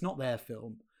 because it's not their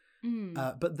film.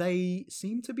 But they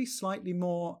seem to be slightly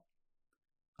more,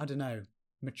 I don't know,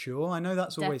 mature. I know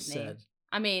that's always said.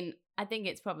 I mean, I think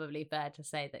it's probably fair to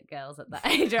say that girls at that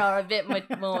age are a bit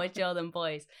more mature than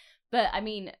boys. But I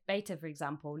mean, Beta, for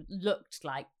example, looked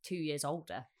like 2 years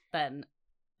older than,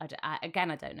 I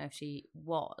don't know if she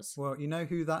was. Well, you know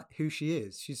who she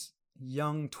is? She's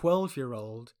young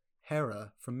 12-year-old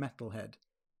Hera from Metalhead.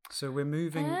 So we're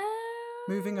moving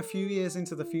a few years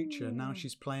into the future. Now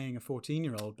she's playing a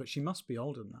 14-year-old, but she must be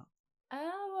older than that.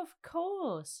 Oh, of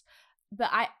course.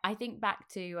 But I think back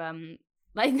to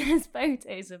like, there's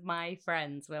photos of my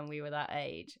friends when we were that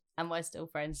age, and we're still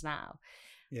friends now.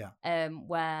 Yeah.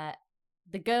 Where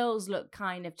the girls look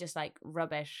kind of just like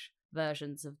rubbish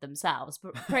versions of themselves,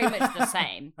 but pretty much the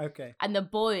same. Okay. And the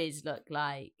boys look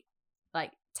like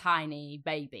tiny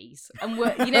babies, and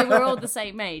we're all the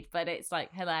same age, but it's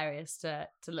like hilarious to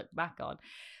look back on.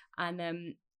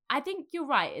 And I think you're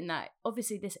right in that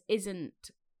obviously this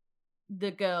isn't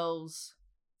the girls'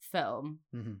 film,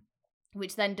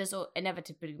 which then does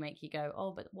inevitably make you go,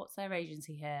 oh, but what's their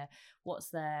agency here? What's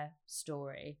their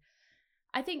story?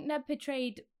 I think they're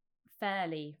portrayed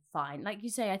fairly fine. Like you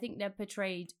say, I think they're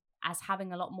portrayed as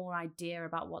having a lot more idea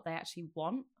about what they actually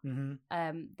want than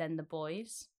the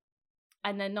boys.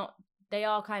 And they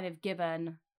are kind of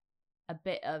given a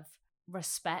bit of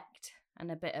respect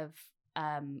and a bit of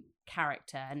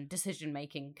character and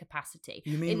decision-making capacity.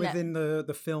 You mean within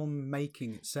the film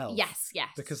making itself? Yes.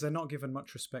 Because they're not given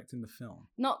much respect in the film.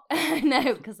 No,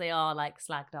 because they are like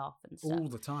slagged off and stuff. All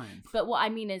the time. But what I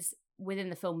mean is within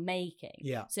the film making.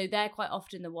 Yeah. So they're quite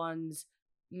often the ones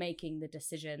making the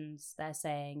decisions. They're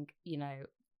saying,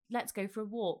 let's go for a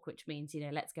walk, which means,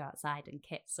 let's go outside and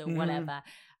kiss or whatever.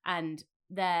 And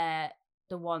they're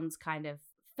the ones kind of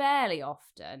fairly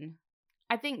often,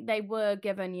 I think they were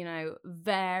given,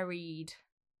 varied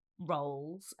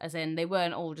roles, as in they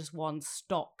weren't all just one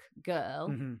stock girl.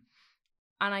 And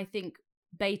I think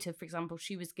Beta, for example,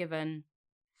 she was given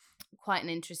quite an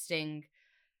interesting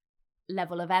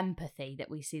level of empathy that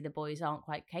we see the boys aren't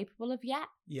quite capable of yet.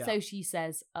 Yeah. So she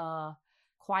says,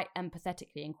 quite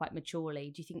empathetically and quite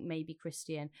maturely, do you think maybe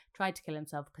Christian tried to kill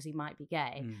himself because he might be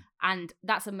gay? And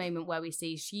that's a moment where we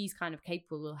see she's kind of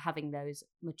capable of having those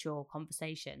mature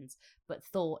conversations, but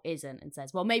Thor isn't, and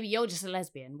says, well, maybe you're just a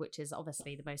lesbian, which is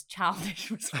obviously the most childish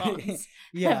response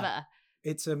ever.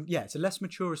 It's a less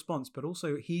mature response, but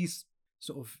also he's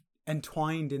sort of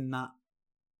entwined in that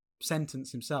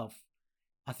sentence himself.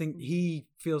 I think he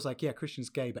feels like, Christian's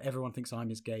gay, but everyone thinks I'm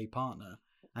his gay partner,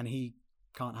 and he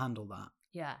can't handle that.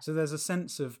 Yeah. So there's a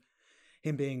sense of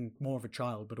him being more of a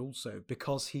child, but also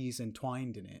because he's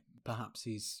entwined in it, perhaps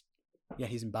he's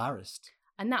embarrassed.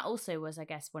 And that also was, I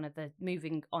guess,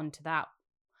 moving on to that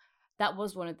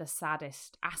was one of the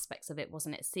saddest aspects of it,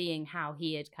 wasn't it? Seeing how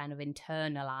he had kind of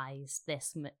internalized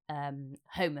this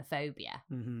homophobia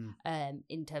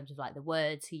in terms of like the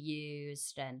words he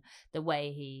used and the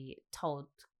way he told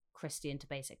Christian to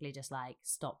basically just like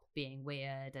stop being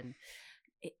weird. And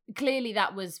clearly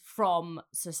that was from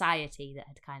society that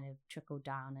had kind of trickled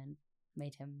down and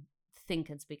made him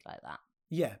think and speak like that.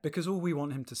 Yeah, because all we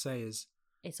want him to say is,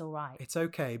 it's all right. It's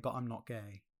okay, but I'm not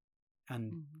gay.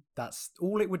 And Mm-hmm. that's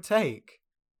all it would take.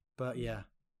 But yeah,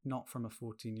 not from a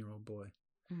 14-year-old boy.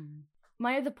 Mm.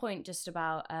 My other point just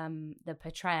about the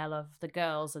portrayal of the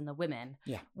girls and the women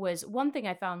was one thing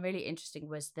I found really interesting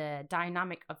was the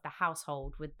dynamic of the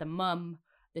household with the mum,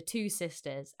 the two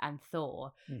sisters, and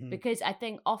Thor. Mhm. Because I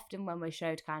think often when we're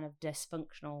showed kind of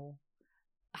dysfunctional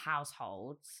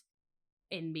households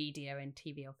in media, in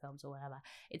TV or films or whatever,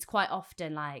 it's quite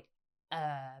often like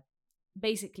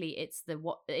basically it's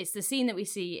the scene that we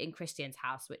see in Christian's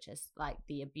house, which is like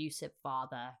the abusive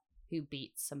father who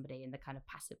beats somebody and the kind of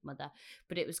passive mother.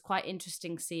 But it was quite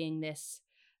interesting seeing this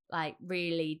like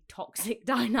really toxic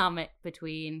dynamic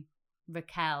between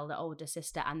Raquel, the older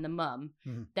sister, and the mum,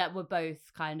 that were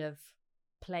both kind of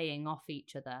playing off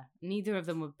each other. Neither of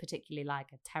them were particularly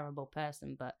like a terrible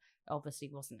person, but obviously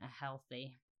wasn't a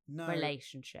healthy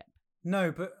relationship.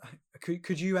 No, but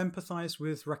could you empathize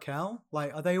with Raquel?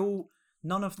 Like, are they all?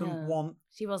 None of them want.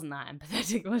 She wasn't that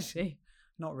empathetic, was she?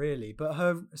 Not really, but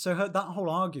her that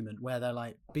whole argument where they're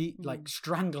like like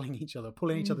strangling each other,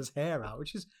 pulling each other's hair out,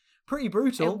 which is pretty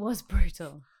brutal. It was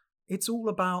brutal. It's all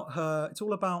about her. It's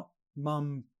all about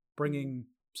mum bringing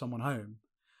someone home,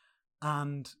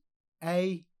 and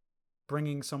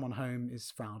bringing someone home is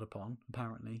frowned upon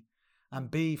apparently, and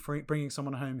B, bringing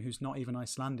someone home who's not even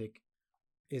Icelandic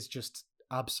is just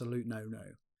absolute no.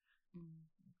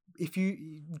 If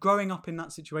you growing up in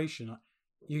that situation,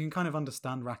 you can kind of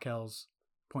understand Raquel's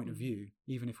point of view,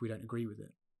 even if we don't agree with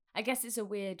it. I guess it's a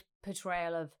weird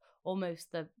portrayal of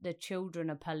almost the children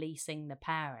are policing the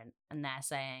parent and they're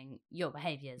saying your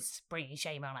behaviour's bringing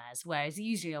shame on us, whereas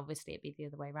usually obviously it'd be the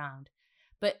other way around.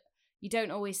 But you don't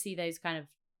always see those kind of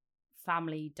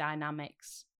family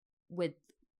dynamics with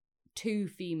two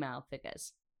female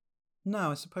figures.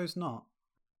 No, I suppose not.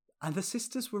 And the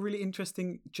sisters were really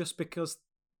interesting just because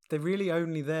they're really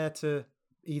only there to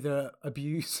either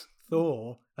abuse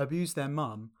Thor, abuse their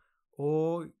mum,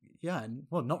 or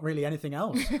not really anything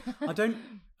else.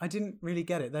 I didn't really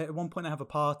get it. At one point they have a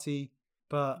party,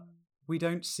 but we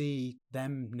don't see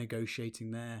them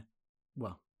negotiating their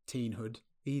teenhood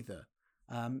either.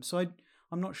 So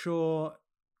I'm not sure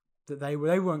that they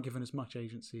weren't given as much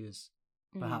agency as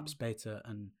perhaps Beta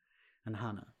and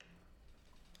Hannah.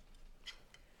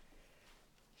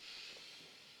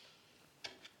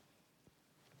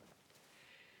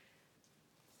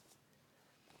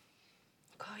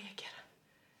 Hvað á ég að gera?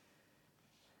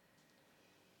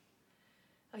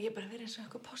 Á ég bara að vera eins og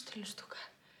einhver postulunstúka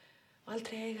og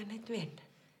aldrei eiga neitt vin?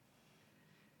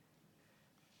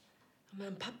 Á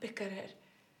meðan pabbi ykkar er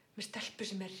með stelpu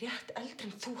sem er rétt eldri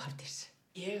en þú, Hafdís.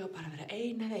 Ég á bara að vera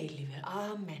ein að eilífu,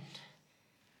 amen.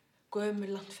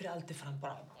 Gömul langt fyrir aldur fram,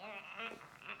 bara.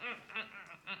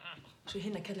 Svo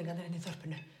hinna kellingarnir inn í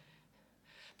þorpinu.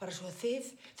 Bara svo að þið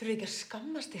þurfið ekki að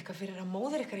skammast ykkar fyrir að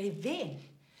móðir ykkar eigi vin.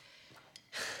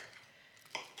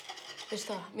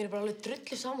 Veistu það, mér er bara alveg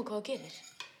drullu saman hvað þú gerir.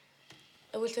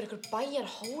 Ef þú vilt vera ykkur bæjar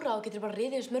hóra og getur bara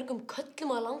riðið eins mörgum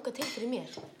köllum að langa til fyrir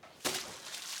mér.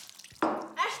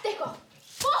 Ertu eitthvað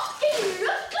fokkin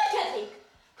ruglakelling?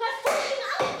 Hvað er fokkin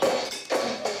aðeins?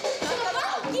 Það var á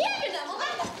gefina, þú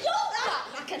verður að fljóta!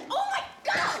 Rakel, oh my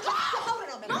god! Láttu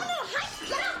hárinn á mér! Mamma, hættu!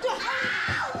 Láttu!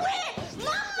 Ái!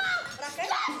 Mamma!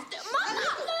 Rakel! Láttu! Mamma!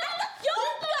 Þetta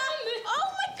fljóta! Oh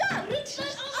my god!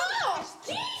 Rugglaðist! Oh!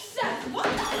 Jesus! What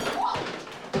the fuck?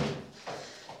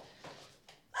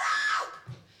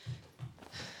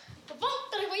 Það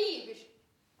vantar eitthvað í ykkur.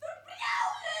 Þú er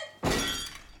brjáluð!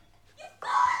 Ég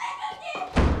þoli ekki!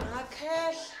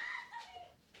 Rakel!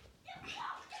 Ég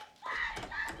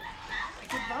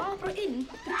var bara inn,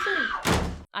 drullarinn.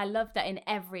 I love that in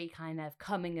every kind of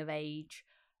coming of age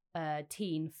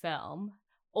teen film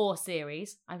or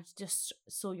series. I just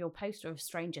saw your poster of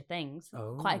Stranger Things.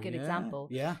 Quite a good example.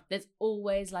 Yeah. There's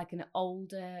always like an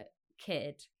older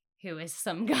kid who is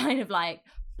some kind of like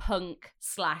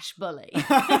punk/bully.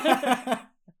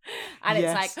 And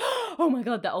it's like, oh my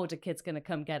god, the older kid's gonna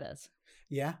come get us.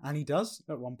 Yeah, and he does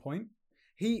at one point.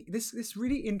 This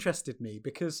really interested me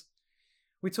because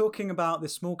we're talking about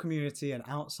this small community and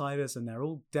outsiders, and they're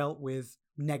all dealt with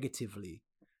negatively.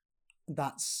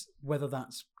 Whether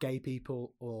that's gay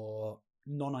people or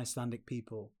non-Icelandic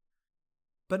people,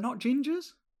 but not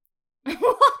gingers.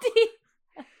 What?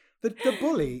 The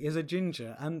bully is a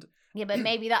ginger, and Yeah, but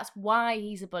maybe that's why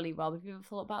he's a bully, Rob. Have you ever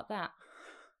thought about that?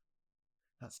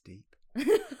 that's deep.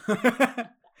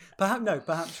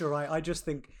 Perhaps you're right. I just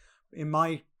think in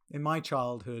my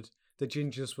childhood, the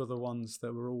gingers were the ones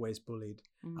that were always bullied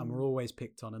and were always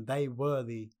picked on, and they were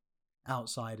the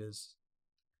outsiders.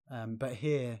 But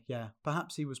here,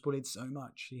 perhaps he was bullied so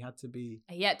much he had to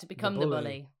become the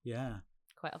bully. Yeah,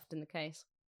 quite often the case.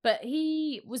 But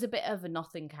he was a bit of a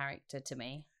nothing character to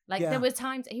me. Like, Yeah. there were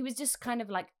times he was just kind of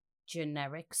like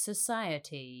generic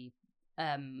society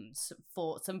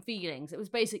thoughts and feelings. It was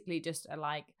basically just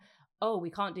oh, we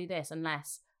can't do this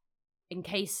unless in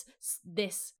case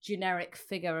this generic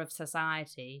figure of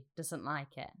society doesn't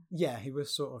like it. Yeah, he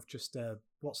was sort of just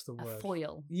what's the word? A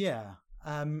foil. Yeah.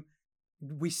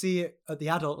 We see it at the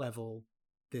adult level,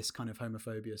 this kind of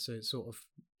homophobia. So it's sort of,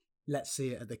 let's see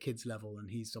it at the kids level. And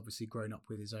he's obviously grown up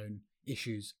with his own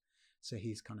issues. So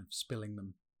he's kind of spilling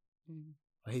them.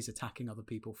 Or he's attacking other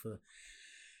people for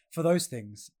those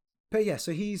things. But yeah,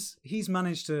 so he's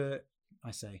managed to,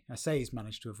 I say he's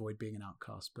managed to avoid being an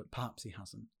outcast, but perhaps he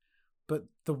hasn't. But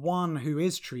the one who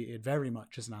is treated very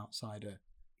much as an outsider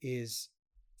is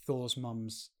Thor's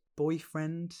mum's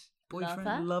boyfriend,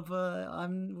 lover.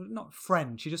 I'm not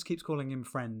friend. She just keeps calling him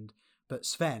friend. But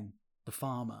Sven, the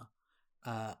farmer,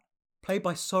 played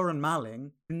by Soren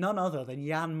Malling, none other than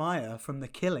Jan Meyer from The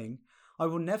Killing. I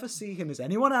will never see him as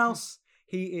anyone else.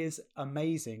 He is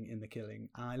amazing in The Killing,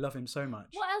 and I love him so much.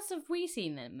 What else have we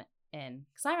seen him in?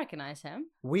 Because I recognise him.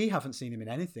 We haven't seen him in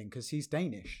anything because he's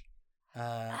Danish.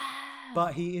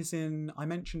 But he is in, I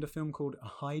mentioned a film called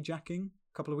Hijacking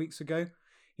a couple of weeks ago.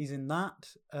 He's in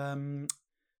that.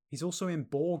 He's also in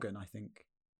Borgen, I think.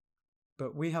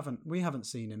 But we haven't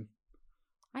seen him.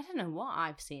 I don't know what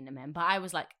I've seen him in, but I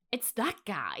was like, it's that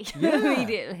guy. Yeah.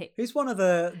 Immediately. He's one of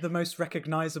the most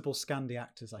recognisable Scandi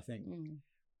actors, I think.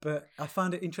 But I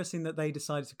found it interesting that they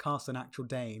decided to cast an actual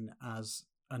Dane as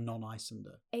a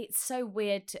non-Icelander. It's so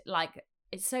weird.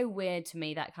 It's so weird to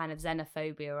me, that kind of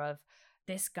xenophobia of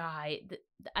this guy,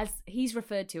 as he's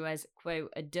referred to as,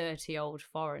 quote, a dirty old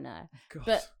foreigner. God.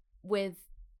 But with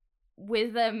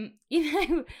you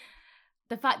know,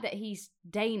 the fact that he's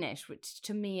Danish, which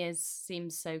to me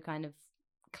seems so kind of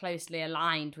closely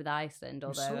aligned with Iceland,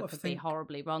 although I could be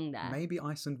horribly wrong there. Maybe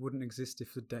Iceland wouldn't exist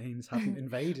if the Danes hadn't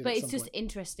invaded. But it's just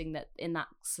interesting that in that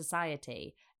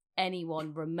society,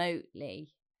 anyone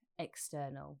remotely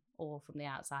external or from the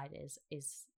outside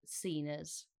is seen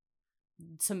as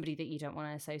somebody that you don't want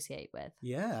to associate with.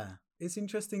 Yeah, it's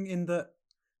interesting in that.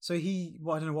 So I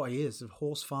don't know what he is, a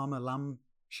horse farmer,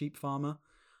 sheep farmer.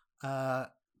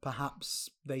 Perhaps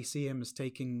they see him as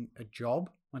taking a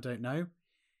job. I don't know.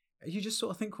 You just sort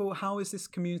of think, well, how is this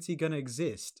community going to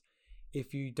exist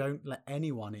if you don't let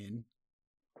anyone in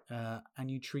and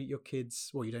you treat your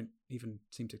kids, well, you don't even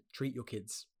seem to treat your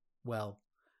kids well.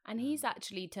 And he's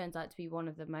actually turns out to be one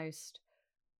of the most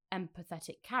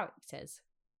empathetic characters.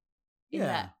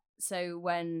 So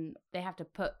when they have to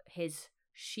put his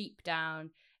sheep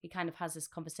down, he kind of has this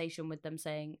conversation with them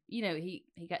saying, you know, he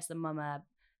gets the mum a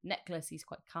necklace, he's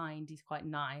quite kind, he's quite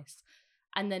nice.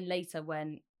 And then later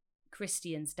when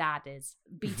Christian's dad is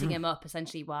beating him up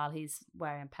essentially while he's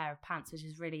wearing a pair of pants, which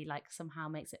is really somehow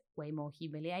makes it way more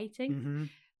humiliating.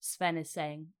 Sven is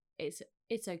saying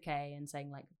it's okay and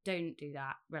saying don't do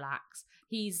that, relax.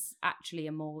 He's actually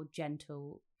a more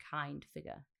gentle, kind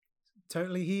figure.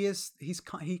 Totally. He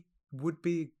would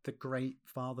be the great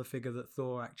father figure that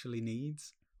Thor actually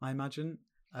needs, I imagine,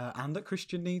 and that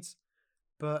Christian needs.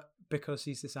 But because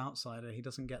he's this outsider, he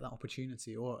doesn't get that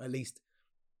opportunity, or at least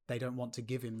they don't want to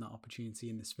give him that opportunity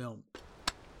in this film.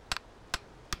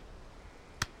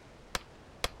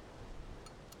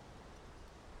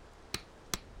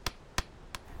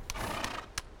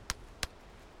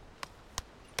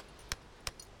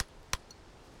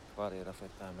 Hvað að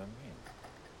frétta með mín?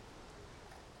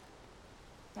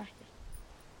 Ekki.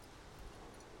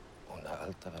 Hún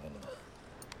eldavélinna.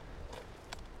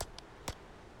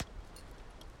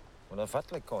 Hún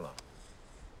falleg kona.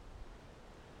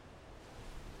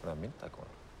 Hún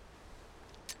myndakona.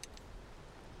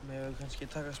 Megum við kannski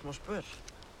taka smá spöl?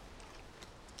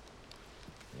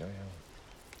 Já.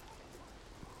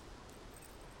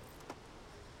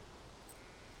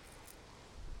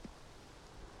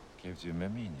 Blev du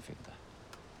med min i fitta?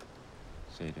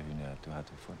 Säger henne att du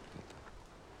hade fått detta?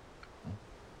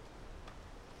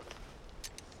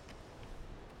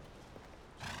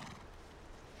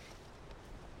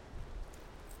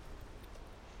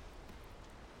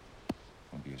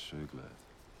 Hon blir så glad.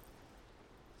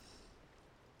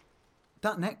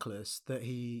 That necklace that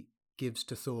he gives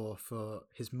to Thor for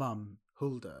his mum,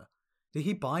 Hulda, did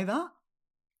he buy that?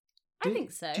 I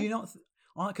think so. Do you not?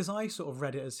 Because I sort of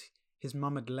read it as his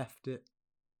mum had left it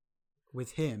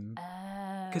with him.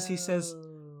 Because he says,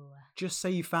 just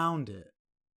say you found it.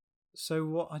 So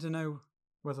what? I don't know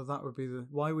whether that would be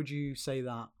why would you say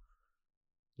that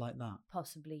like that?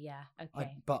 Possibly, yeah.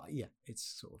 Okay. But yeah, it's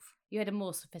sort of. You had a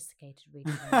more sophisticated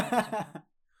reading.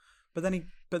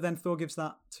 But then Thor gives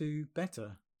that to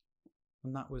Beta,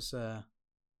 and that was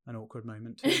an awkward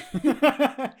moment too.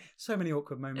 So many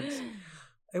awkward moments.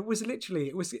 It was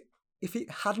if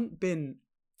it hadn't been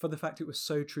for the fact it was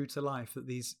so true to life that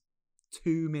these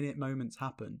 2-minute moments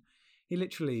happen, he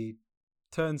literally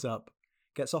turns up,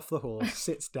 gets off the horse,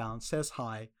 sits down, says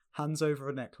hi, hands over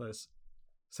a necklace,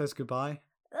 says goodbye.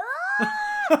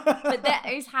 But that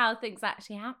is how things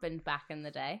actually happened back in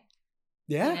the day.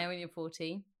 Yeah. You know, when you're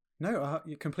 14. No,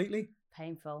 completely.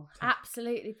 Painful.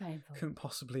 Absolutely painful. Couldn't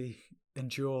possibly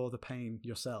endure the pain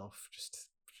yourself. Just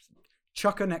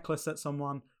chuck a necklace at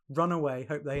someone, run away,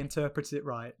 hope they interpret it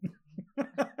right.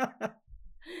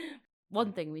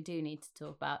 One thing we do need to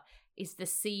talk about is the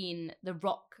scene, the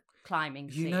rock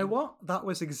climbing scene. You know what? That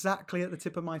was exactly at the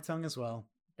tip of my tongue as well.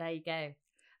 There you go.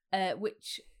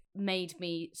 Which made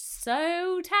me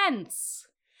so tense.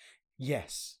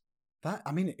 Yes.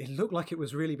 It looked like it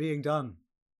was really being done.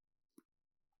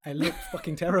 It looked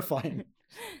fucking terrifying.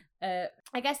 I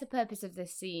guess the purpose of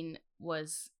this scene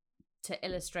was to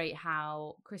illustrate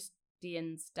how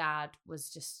Christian's dad was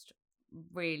just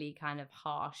really kind of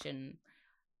harsh and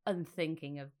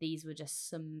unthinking of these were just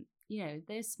some,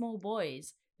 they're small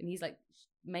boys. And he's like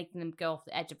making them go off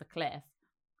the edge of a cliff.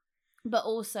 But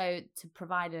also to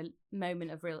provide a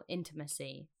moment of real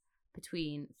intimacy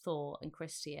between Thor and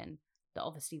Christian that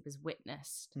obviously was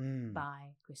witnessed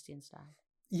by Christian's dad.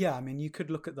 Yeah, you could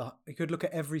look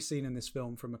at every scene in this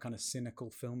film from a kind of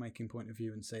cynical filmmaking point of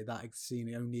view and say that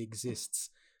scene only exists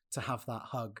to have that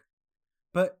hug.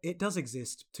 But it does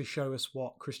exist to show us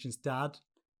what Christian's dad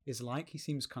is like. He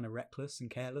seems kind of reckless and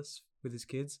careless with his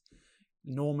kids.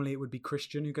 Normally it would be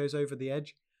Christian who goes over the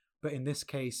edge, but in this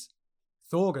case,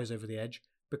 Thor goes over the edge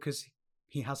because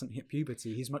he hasn't hit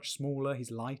puberty. He's much smaller,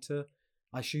 he's lighter.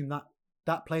 I assume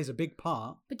that plays a big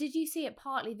part. But did you see it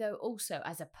partly, though, also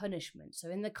as a punishment? So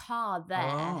in the car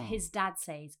there, his dad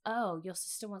says, "Oh, your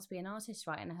sister wants to be an artist,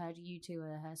 right? And I heard you two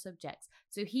are her subjects."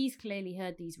 So he's clearly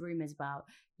heard these rumours about,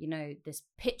 this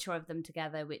picture of them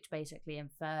together, which basically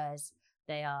infers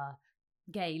they are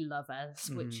gay lovers,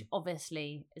 which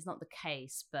obviously is not the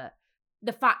case. But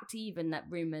the fact even that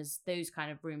those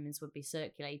kind of rumours would be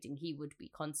circulating, he would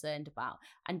be concerned about.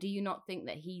 And do you not think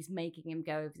that he's making him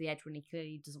go over the edge when he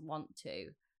clearly doesn't want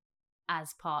to,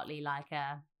 as partly like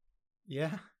a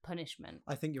punishment?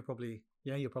 I think you're probably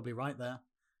right there.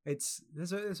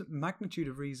 There's a magnitude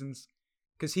of reasons,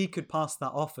 because he could pass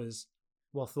that off as,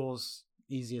 well, Thor's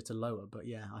easier to lower. But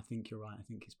yeah, I think you're right. I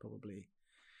think he's probably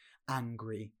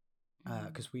angry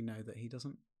because we know that he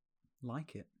doesn't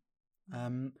like it.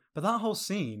 But that whole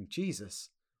scene, Jesus,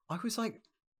 I was like,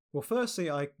 well, firstly,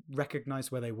 I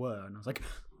recognized where they were, and I was like,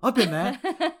 I've been there.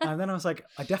 And then I was like,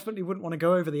 I definitely wouldn't want to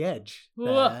go over the edge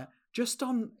there.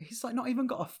 He's like not even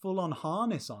got a full-on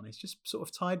harness on. It's just sort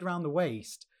of tied around the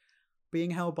waist,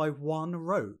 being held by one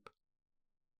rope.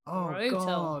 Oh, brutal.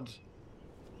 God.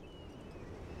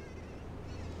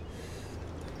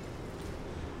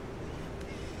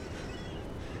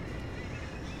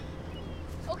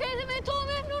 Okay, þið með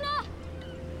tóðum upp núna!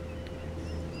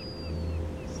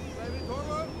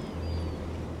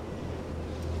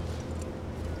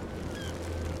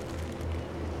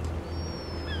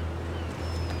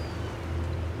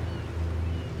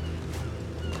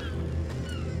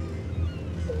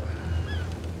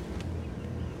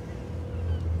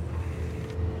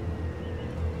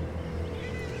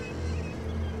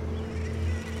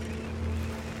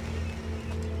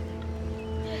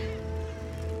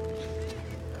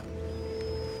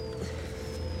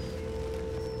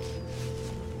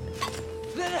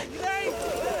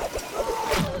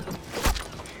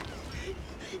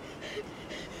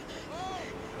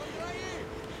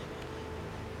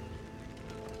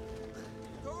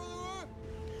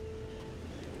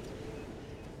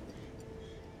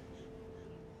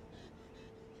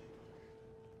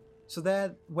 So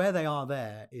where they are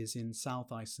there is in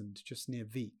South Iceland, just near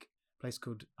Vík, a place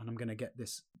called, and I'm going to get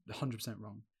this 100%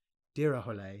 wrong,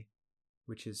 Dyrhólaey,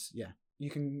 which is, you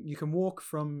can walk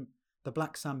from the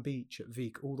Black Sand Beach at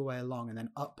Vík all the way along and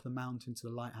then up the mountain to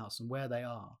the lighthouse, and where they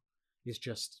are is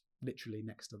just literally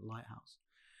next to the lighthouse.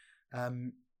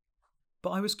 But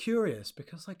I was curious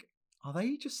because, are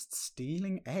they just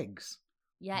stealing eggs?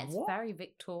 Yeah, it's very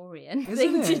Victorian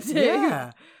thing to do.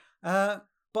 Yeah. But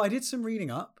I did some reading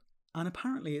up, and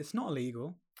apparently it's not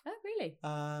illegal. Oh, really?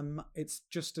 It's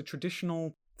just a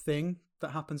traditional thing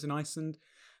that happens in Iceland,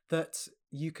 that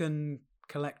you can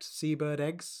collect seabird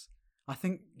eggs. I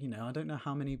think, I don't know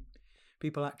how many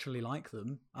people actually like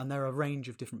them, and there are a range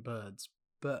of different birds,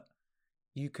 but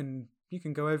you can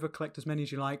go over, collect as many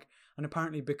as you like, and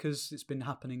apparently because it's been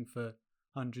happening for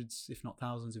hundreds, if not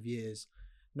thousands of years,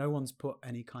 no one's put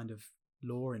any kind of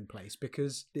law in place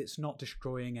because it's not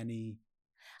destroying any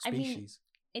species.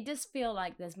 It does feel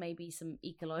like there's maybe some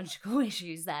ecological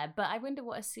issues there, but I wonder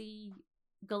what a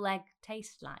seagull egg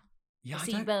tastes like. Yeah, a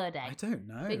seabird egg. I don't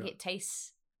know. Do you think it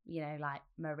tastes, like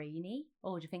marine-y?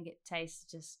 Or do you think it tastes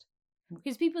just...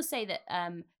 Because people say that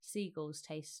seagulls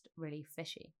taste really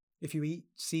fishy. If you eat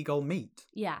seagull meat?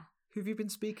 Yeah. Who have you been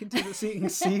speaking to that's eating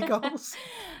seagulls?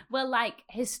 Well, like,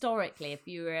 historically, if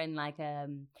you were in, like,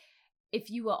 if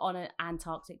you were on an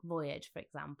Antarctic voyage, for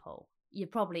example,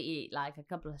 you'd probably eat, like, a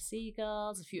couple of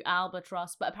seagulls, a few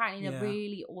albatross, but apparently they're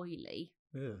really oily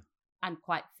and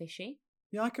quite fishy.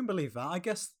 Yeah, I can believe that. I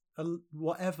guess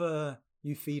whatever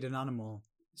you feed an animal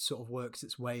sort of works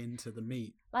its way into the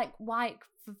meat. Like, why,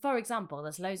 for example,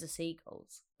 there's loads of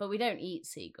seagulls, but we don't eat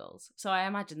seagulls, so I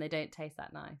imagine they don't taste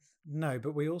that nice. No,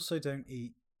 but we also don't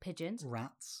eat pigeons,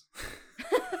 rats.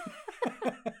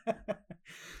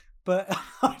 But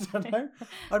I don't know.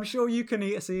 I'm sure you can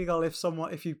eat a seagull if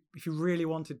you really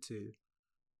wanted to.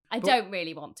 I don't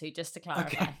really want to, just to clarify.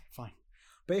 Okay, fine.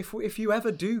 But if you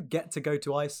ever do get to go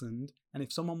to Iceland, and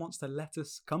if someone wants to let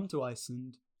us come to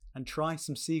Iceland and try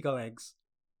some seagull eggs,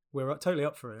 we're totally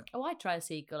up for it. Oh, I'd try a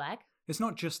seagull egg. It's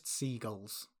not just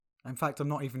seagulls. In fact, I'm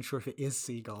not even sure if it is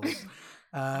seagulls.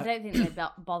 I don't think they'd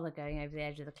bother going over the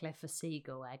edge of the cliff for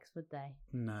seagull eggs, would they?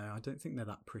 No, I don't think they're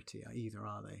that pretty either,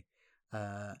 are they?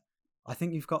 I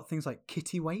think you've got things like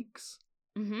kittiwakes,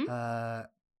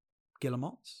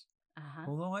 guillemots.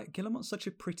 Although guillemot's such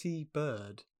a pretty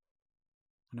bird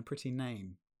and a pretty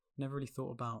name. Never really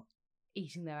thought about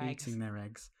eating their eggs.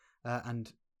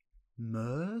 And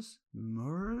Murs?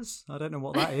 I don't know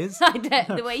what that is. I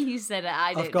don't. The way you said it,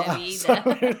 I don't know either.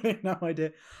 Absolutely no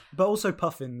idea. But also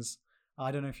puffins.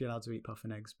 I don't know if you're allowed to eat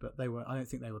puffin eggs, but I don't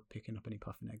think they were picking up any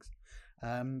puffin eggs.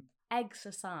 Eggs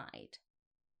aside,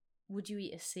 would you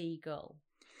eat a seagull?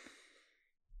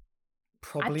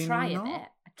 Probably I'd try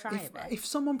not. I'd try a bit. If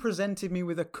someone presented me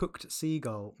with a cooked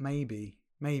seagull, maybe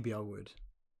I would.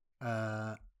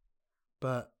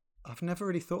 But I've never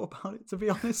really thought about it, to be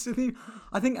honest with you.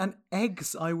 I think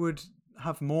eggs, I would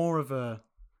have more of a...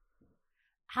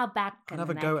 How bad can I'd have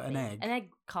a go at an egg. An egg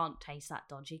can't taste that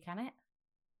dodgy, can it?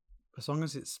 As long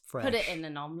as it's fresh. Put it in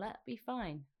an omelette, be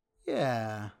fine.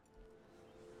 Yeah.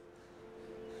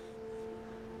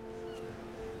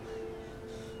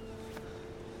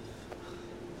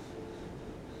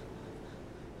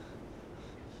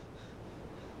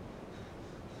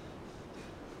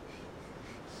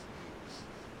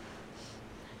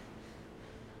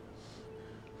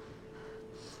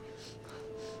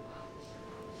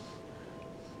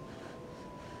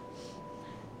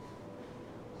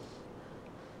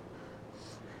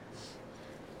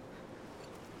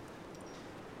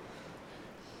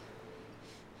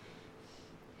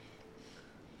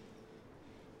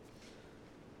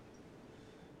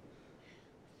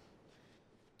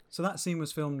 So that scene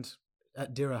was filmed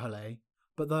at Dyrhólaey,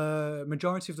 but the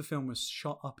majority of the film was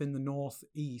shot up in the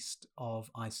northeast of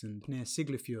Iceland, near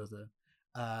Siglufjörður,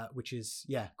 which is,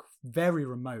 very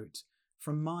remote.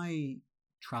 From my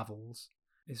travels,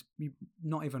 it's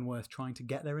not even worth trying to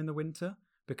get there in the winter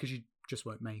because you just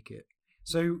won't make it.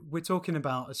 So we're talking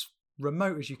about as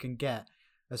remote as you can get,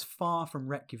 as far from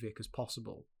Reykjavik as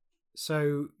possible.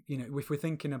 So, if we're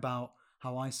thinking about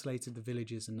how isolated the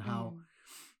village is and how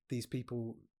these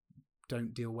people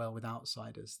don't deal well with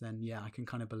outsiders, then I can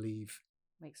kind of believe.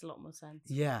 Makes a lot more sense.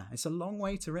 Yeah, it's a long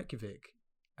way to Reykjavik,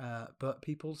 but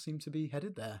people seem to be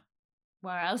headed there.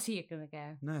 Where else are you going to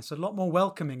go? No, it's a lot more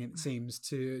welcoming, it seems,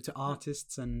 to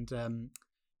artists and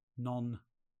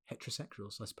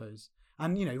non-heterosexuals, I suppose.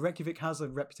 And, Reykjavik has a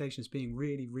reputation as being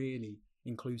really, really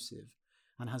inclusive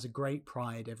and has a great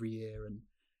pride every year. And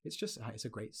it's a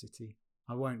great city.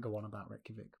 I won't go on about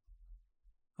Reykjavik.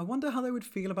 I wonder how they would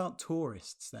feel about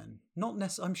tourists then.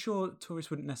 I'm sure tourists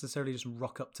wouldn't necessarily just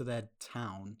rock up to their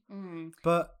town.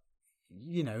 But,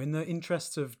 in the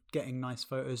interests of getting nice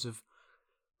photos of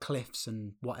cliffs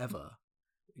and whatever,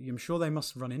 I'm sure they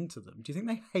must run into them. Do you think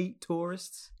they hate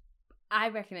tourists? I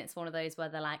reckon it's one of those where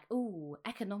they're like, ooh,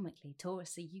 economically,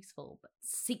 tourists are useful, but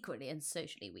secretly and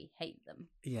socially we hate them.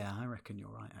 Yeah, I reckon you're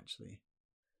right, actually.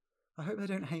 I hope they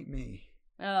don't hate me.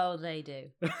 Oh, they do.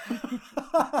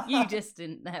 You just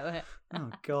didn't know it.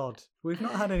 Oh, God. We've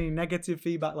not had any negative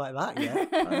feedback like that yet.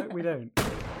 I hope we don't.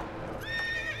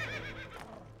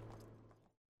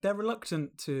 They're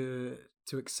reluctant to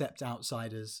accept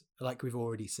outsiders, like we've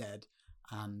already said,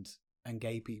 and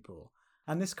gay people.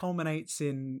 And this culminates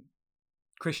in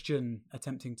Christian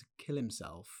attempting to kill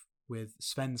himself with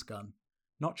Sven's gun,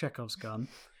 not Chekhov's gun.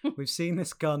 We've seen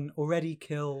this gun already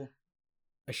kill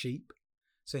a sheep.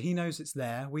 So he knows it's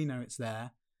there. We know it's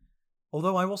there.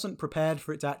 Although I wasn't prepared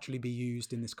for it to actually be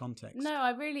used in this context. No,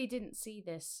 I really didn't see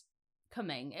this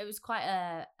coming. It was quite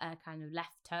a kind of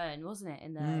left turn, wasn't it,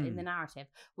 in the narrative,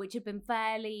 which had been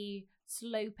fairly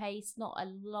slow paced, not a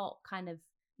lot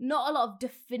of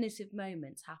definitive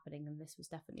moments happening, and this was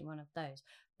definitely one of those.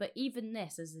 But even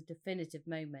this as a definitive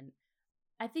moment,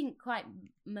 I think quite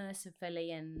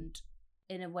mercifully and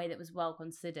in a way that was well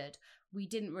considered, we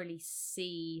didn't really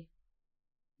see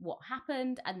what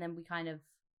happened, and then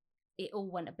it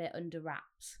all went a bit under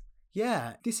wraps.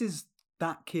 Yeah, this is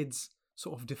that kid's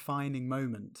sort of defining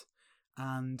moment,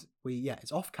 and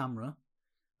it's off camera,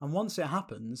 and once it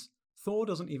happens, Thor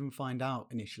doesn't even find out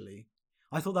initially.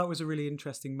 I thought that was a really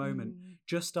interesting moment.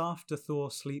 Just after Thor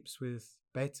sleeps with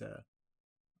Beta,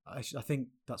 I think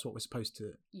that's what we're supposed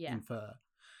to infer.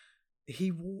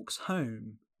 He walks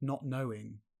home not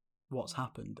knowing what's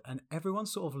happened, and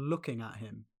everyone's sort of looking at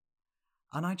him.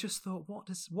 And I just thought,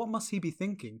 what must he be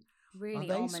thinking? Really Are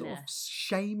they ominous. sort of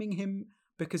shaming him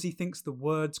because he thinks the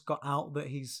words got out that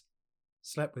he's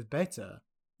slept with Beta?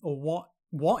 Or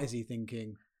what is he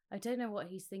thinking? I don't know what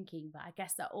he's thinking, but I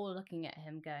guess they're all looking at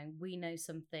him going, we know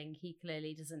something, he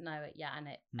clearly doesn't know it yet, and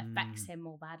it affects him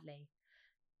more badly.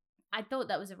 I thought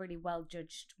that was a really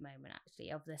well-judged moment,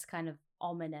 actually, of this kind of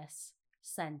ominous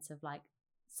sense of like,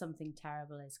 something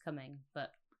terrible is coming,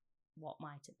 but what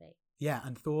might it be? Yeah,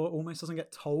 and Thor almost doesn't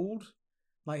get told.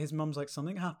 Like, his mum's like,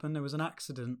 something happened, there was an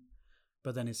accident,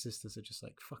 but then his sisters are just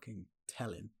like, fucking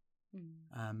tell him.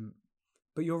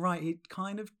 But you're right, it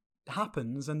kind of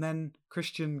happens, and then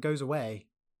Christian goes away,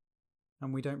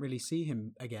 and we don't really see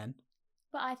him again.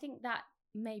 But I think that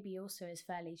maybe also is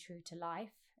fairly true to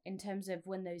life, in terms of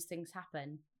when those things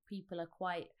happen, people are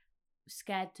quite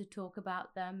scared to talk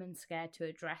about them and scared to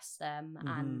address them.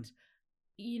 And,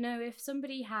 you know, if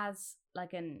somebody has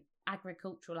like an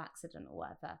agricultural accident or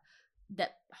whatever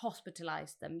that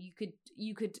hospitalized them,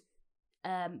 you could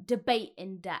debate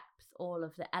in depth all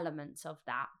of the elements of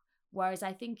that. Whereas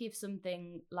I think if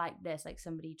something like this, like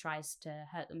somebody tries to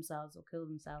hurt themselves or kill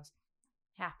themselves,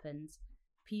 happens,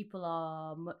 people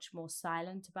are much more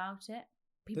silent about it.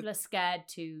 People are scared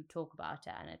to talk about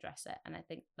it and address it. And I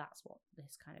think that's what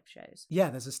this kind of shows. Yeah,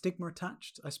 there's a stigma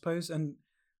attached, I suppose. And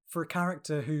for a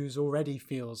character who's already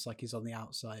feels like he's on the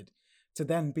outside, to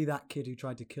then be that kid who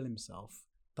tried to kill himself,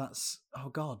 that's, oh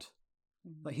God.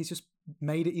 Like, he's just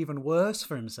made it even worse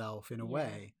for himself in a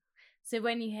way. So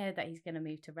when you hear that he's going to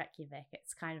move to Reykjavik,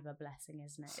 it's kind of a blessing,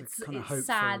 isn't it? It's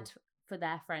sad for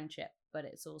their friendship, but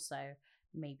it's also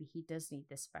maybe he does need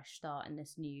this fresh start and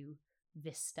this new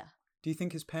vista. Do you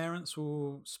think his parents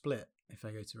will split if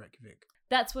they go to Reykjavik?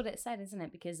 That's what it said, isn't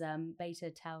it? Because Beta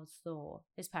tells Thor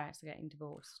his parents are getting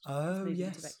divorced. Oh,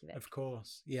 yes, of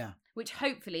course, yeah. Which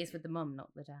hopefully is with the mum, not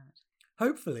the dad.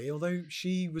 Hopefully, although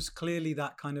she was clearly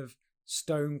that kind of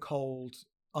stone cold,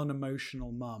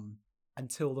 unemotional mum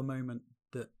until the moment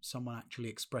that someone actually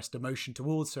expressed emotion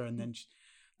towards her, and then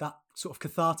that sort of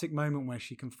cathartic moment where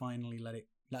she can finally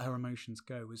let her emotions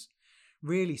go was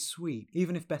really sweet,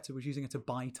 even if Beta was using it to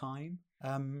buy time.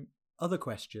 Other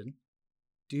question,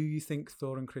 do you think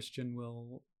Thor and Christian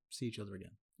will see each other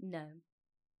again? No.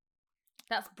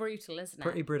 That's brutal, isn't it?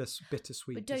 Pretty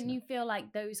bittersweet. But don't you feel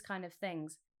like those kind of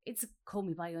things, it's call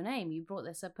me by your name, you brought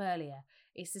this up earlier.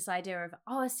 It's this idea of,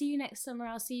 I'll see you next summer,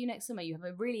 You have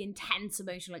a really intense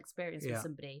emotional experience with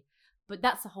somebody. But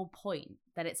that's the whole point,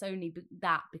 that it's only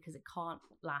that because it can't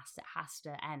last, it has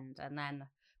to end and then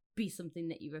be something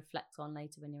that you reflect on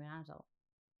later when you're an adult.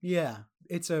 Yeah,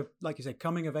 it's a, like you said,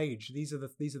 coming of age. These are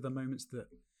the moments that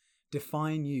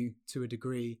define you to a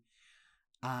degree.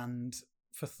 And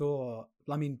for Thor,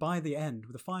 I mean, by the end,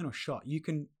 with the final shot, you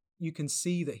can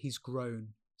see that he's grown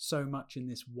so much in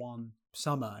this one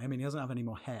summer. I mean, he doesn't have any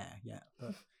more hair yet,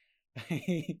 but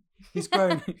he's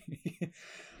grown.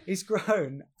 He's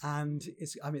grown, and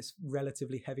it's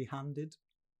relatively heavy-handed.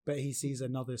 But he sees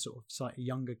another sort of slightly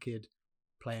younger kid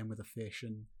playing with a fish,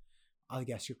 and I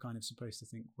guess you're kind of supposed to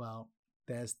think, well,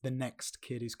 there's the next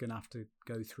kid who's going to have to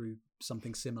go through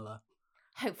something similar.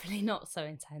 Hopefully not so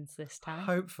intense this time.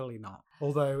 Hopefully not.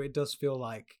 Although it does feel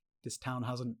like this town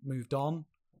hasn't moved on.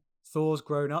 Thor's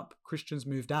grown up, Christian's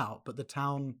moved out, but the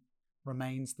town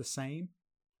remains the same.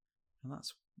 And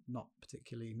that's not a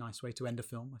particularly nice way to end a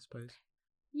film, I suppose.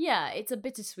 Yeah, it's a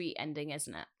bittersweet ending,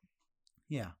 isn't it?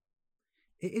 Yeah.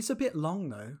 It is a bit long,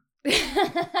 though.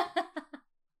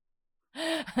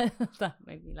 That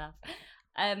made me laugh.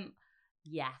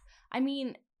 Yeah. I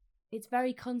mean, it's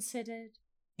very considered.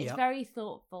 It's very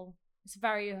thoughtful. It's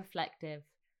very reflective.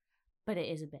 But it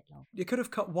is a bit long. You could have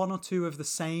cut one or two of the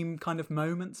same kind of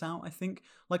moments out, I think.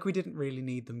 Like, we didn't really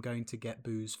need them going to get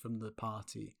booze from the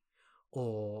party.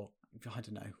 Or I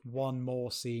don't know, one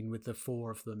more scene with the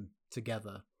four of them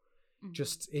together.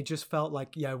 Mm-hmm. It just felt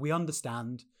like, yeah, we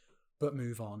understand, but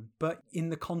move on. But in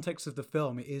the context of the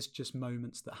film, it is just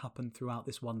moments that happen throughout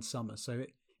this one summer. So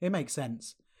it makes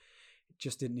sense. It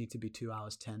just didn't need to be 2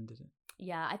 hours 10, did it?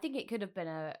 Yeah, I think it could have been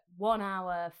a 1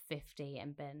 hour 50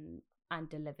 and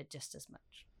delivered just as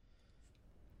much.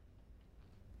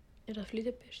 Það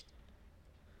flytja burt?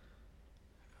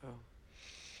 Já.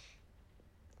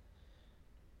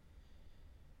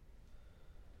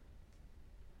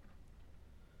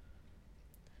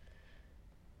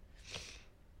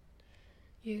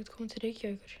 Ég get komið til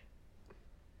Reykjavíkur.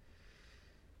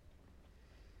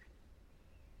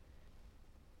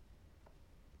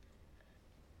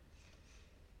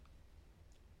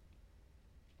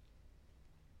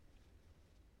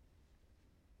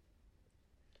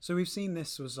 So we've seen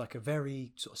this was like a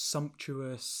very sort of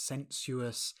sumptuous,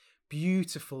 sensuous,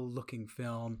 beautiful looking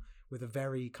film with a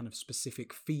very kind of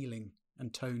specific feeling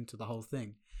and tone to the whole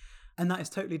thing. And that is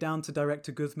totally down to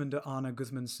director Guðmundur Arnar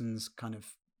Guðmundsson's kind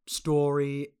of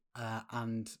story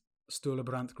and Sturla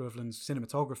Brandt Grøvland's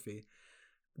cinematography.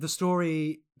 The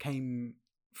story came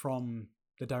from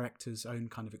the director's own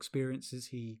kind of experiences.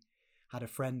 He had a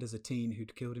friend as a teen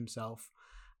who'd killed himself,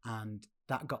 and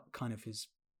that got kind of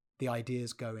the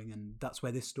ideas going, and that's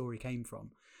where this story came from.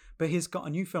 But he's got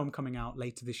a new film coming out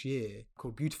later this year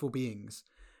called Beautiful Beings.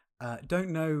 Don't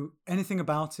know anything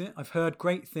about it. I've heard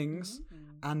great things,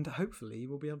 and hopefully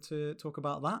we'll be able to talk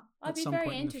about that at some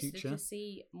point in the future. I'd be very interested to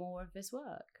see more of his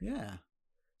work. Yeah.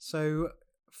 So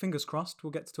fingers crossed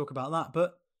we'll get to talk about that.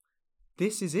 But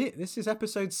this is it. This is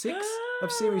episode 6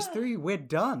 of series 3. We're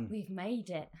done. We've made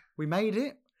it. We made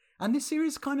it. And this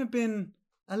series kind of been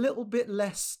a little bit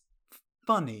less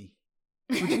funny,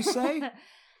 would you say?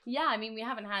 Yeah, I mean, we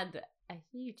haven't had a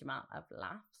huge amount of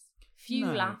laughs. Few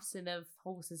laughs in Of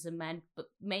Horses and Men, but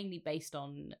mainly based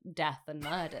on death and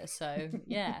murder. So,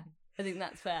 yeah, I think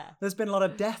that's fair. There's been a lot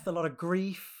of death, a lot of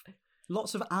grief,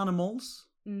 lots of animals,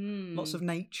 lots of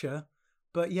nature,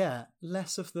 but yeah,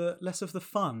 less of the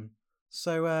fun.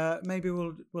 So maybe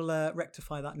we'll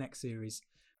rectify that next series.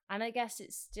 And I guess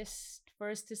it's just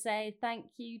for us to say thank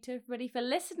you to everybody for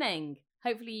listening.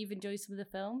 Hopefully you've enjoyed some of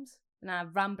the films and our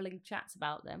rambling chats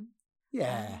about them.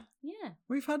 Yeah. Yeah.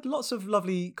 We've had lots of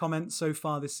lovely comments so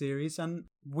far this series, and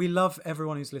we love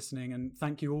everyone who's listening, and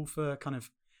thank you all for kind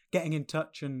of getting in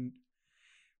touch and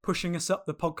pushing us up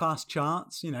the podcast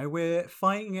charts. You know, we're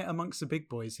fighting it amongst the big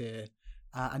boys here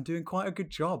and doing quite a good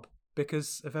job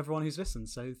because of everyone who's listened.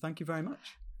 So thank you very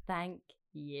much. Thank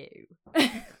you. Do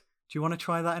you want to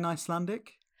try that in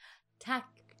Icelandic? Takk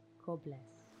og bless.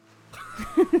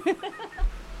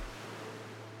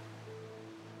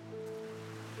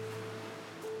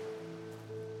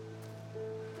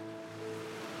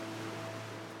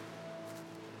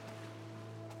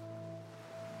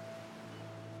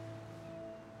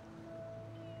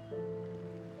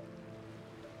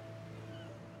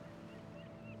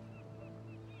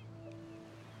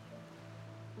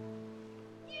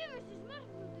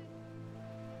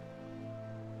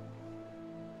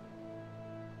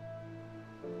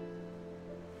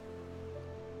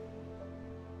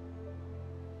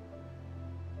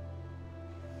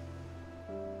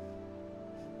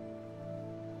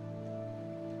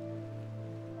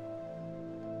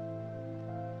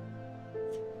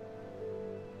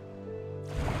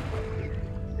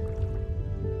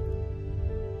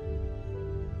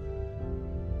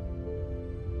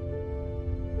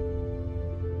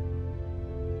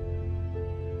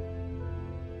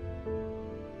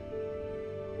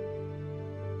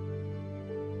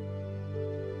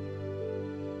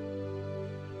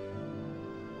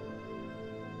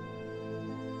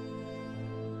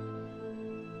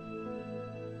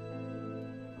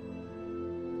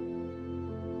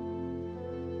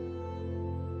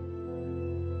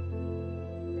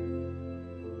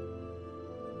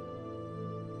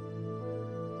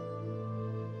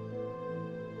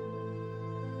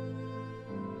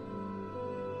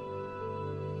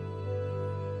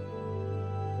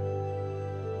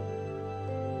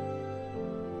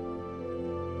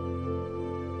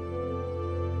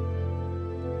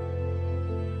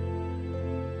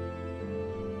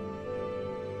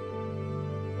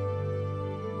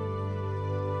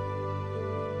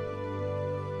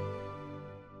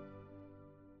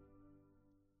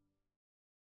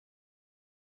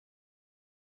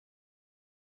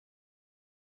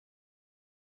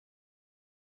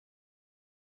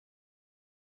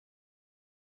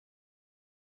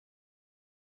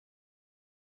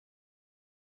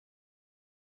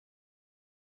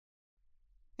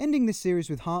 Ending this series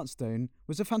with Heartstone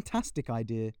was a fantastic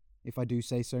idea, if I do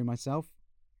say so myself.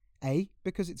 A,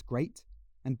 because it's great,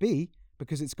 and B,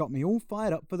 because it's got me all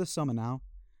fired up for the summer now.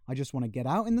 I just want to get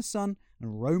out in the sun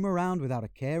and roam around without a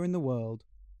care in the world.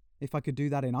 If I could do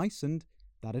that in Iceland,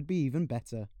 that'd be even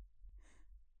better.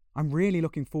 I'm really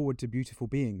looking forward to Beautiful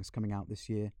Beings coming out this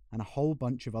year, and a whole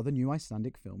bunch of other new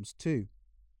Icelandic films too.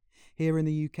 Here in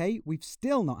the UK, we've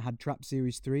still not had Trap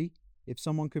Series 3, if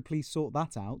someone could please sort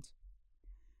that out.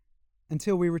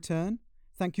 Until we return,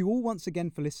 thank you all once again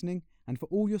for listening and for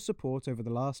all your support over the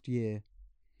last year.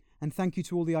 And thank you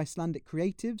to all the Icelandic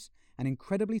creatives and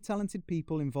incredibly talented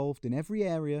people involved in every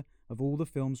area of all the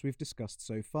films we've discussed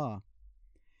so far.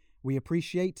 We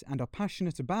appreciate and are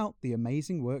passionate about the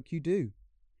amazing work you do.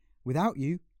 Without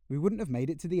you, we wouldn't have made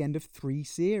it to the end of 3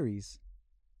 series.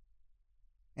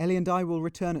 Ellie and I will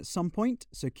return at some point,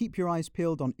 so keep your eyes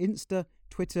peeled on Insta,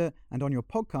 Twitter, and on your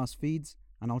podcast feeds,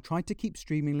 and I'll try to keep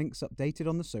streaming links updated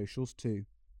on the socials too.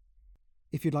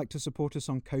 If you'd like to support us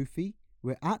on Ko-fi,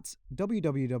 we're at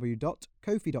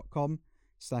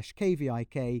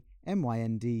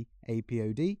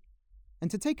www.kofi.com/KVIKMYNDAPOD,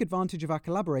 and to take advantage of our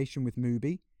collaboration with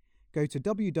Mubi, go to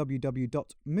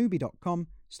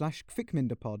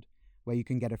www.mubi.com/Kvikmyndapod, where you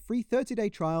can get a free 30-day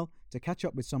trial to catch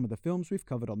up with some of the films we've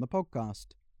covered on the podcast.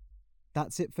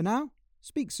 That's it for now.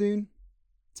 Speak soon.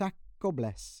 Tack or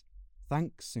bless.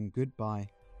 Thanks and goodbye.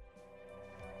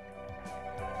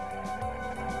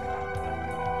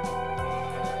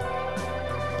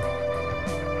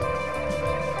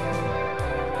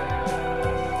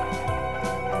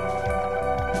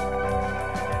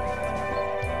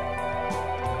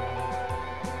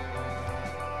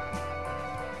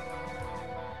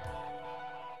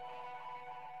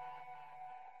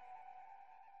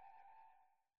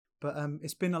 But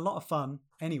it's been a lot of fun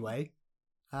anyway.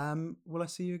 Will I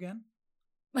see you again?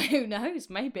 Who knows?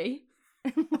 Maybe.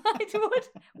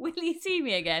 Will you see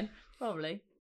me again? Probably.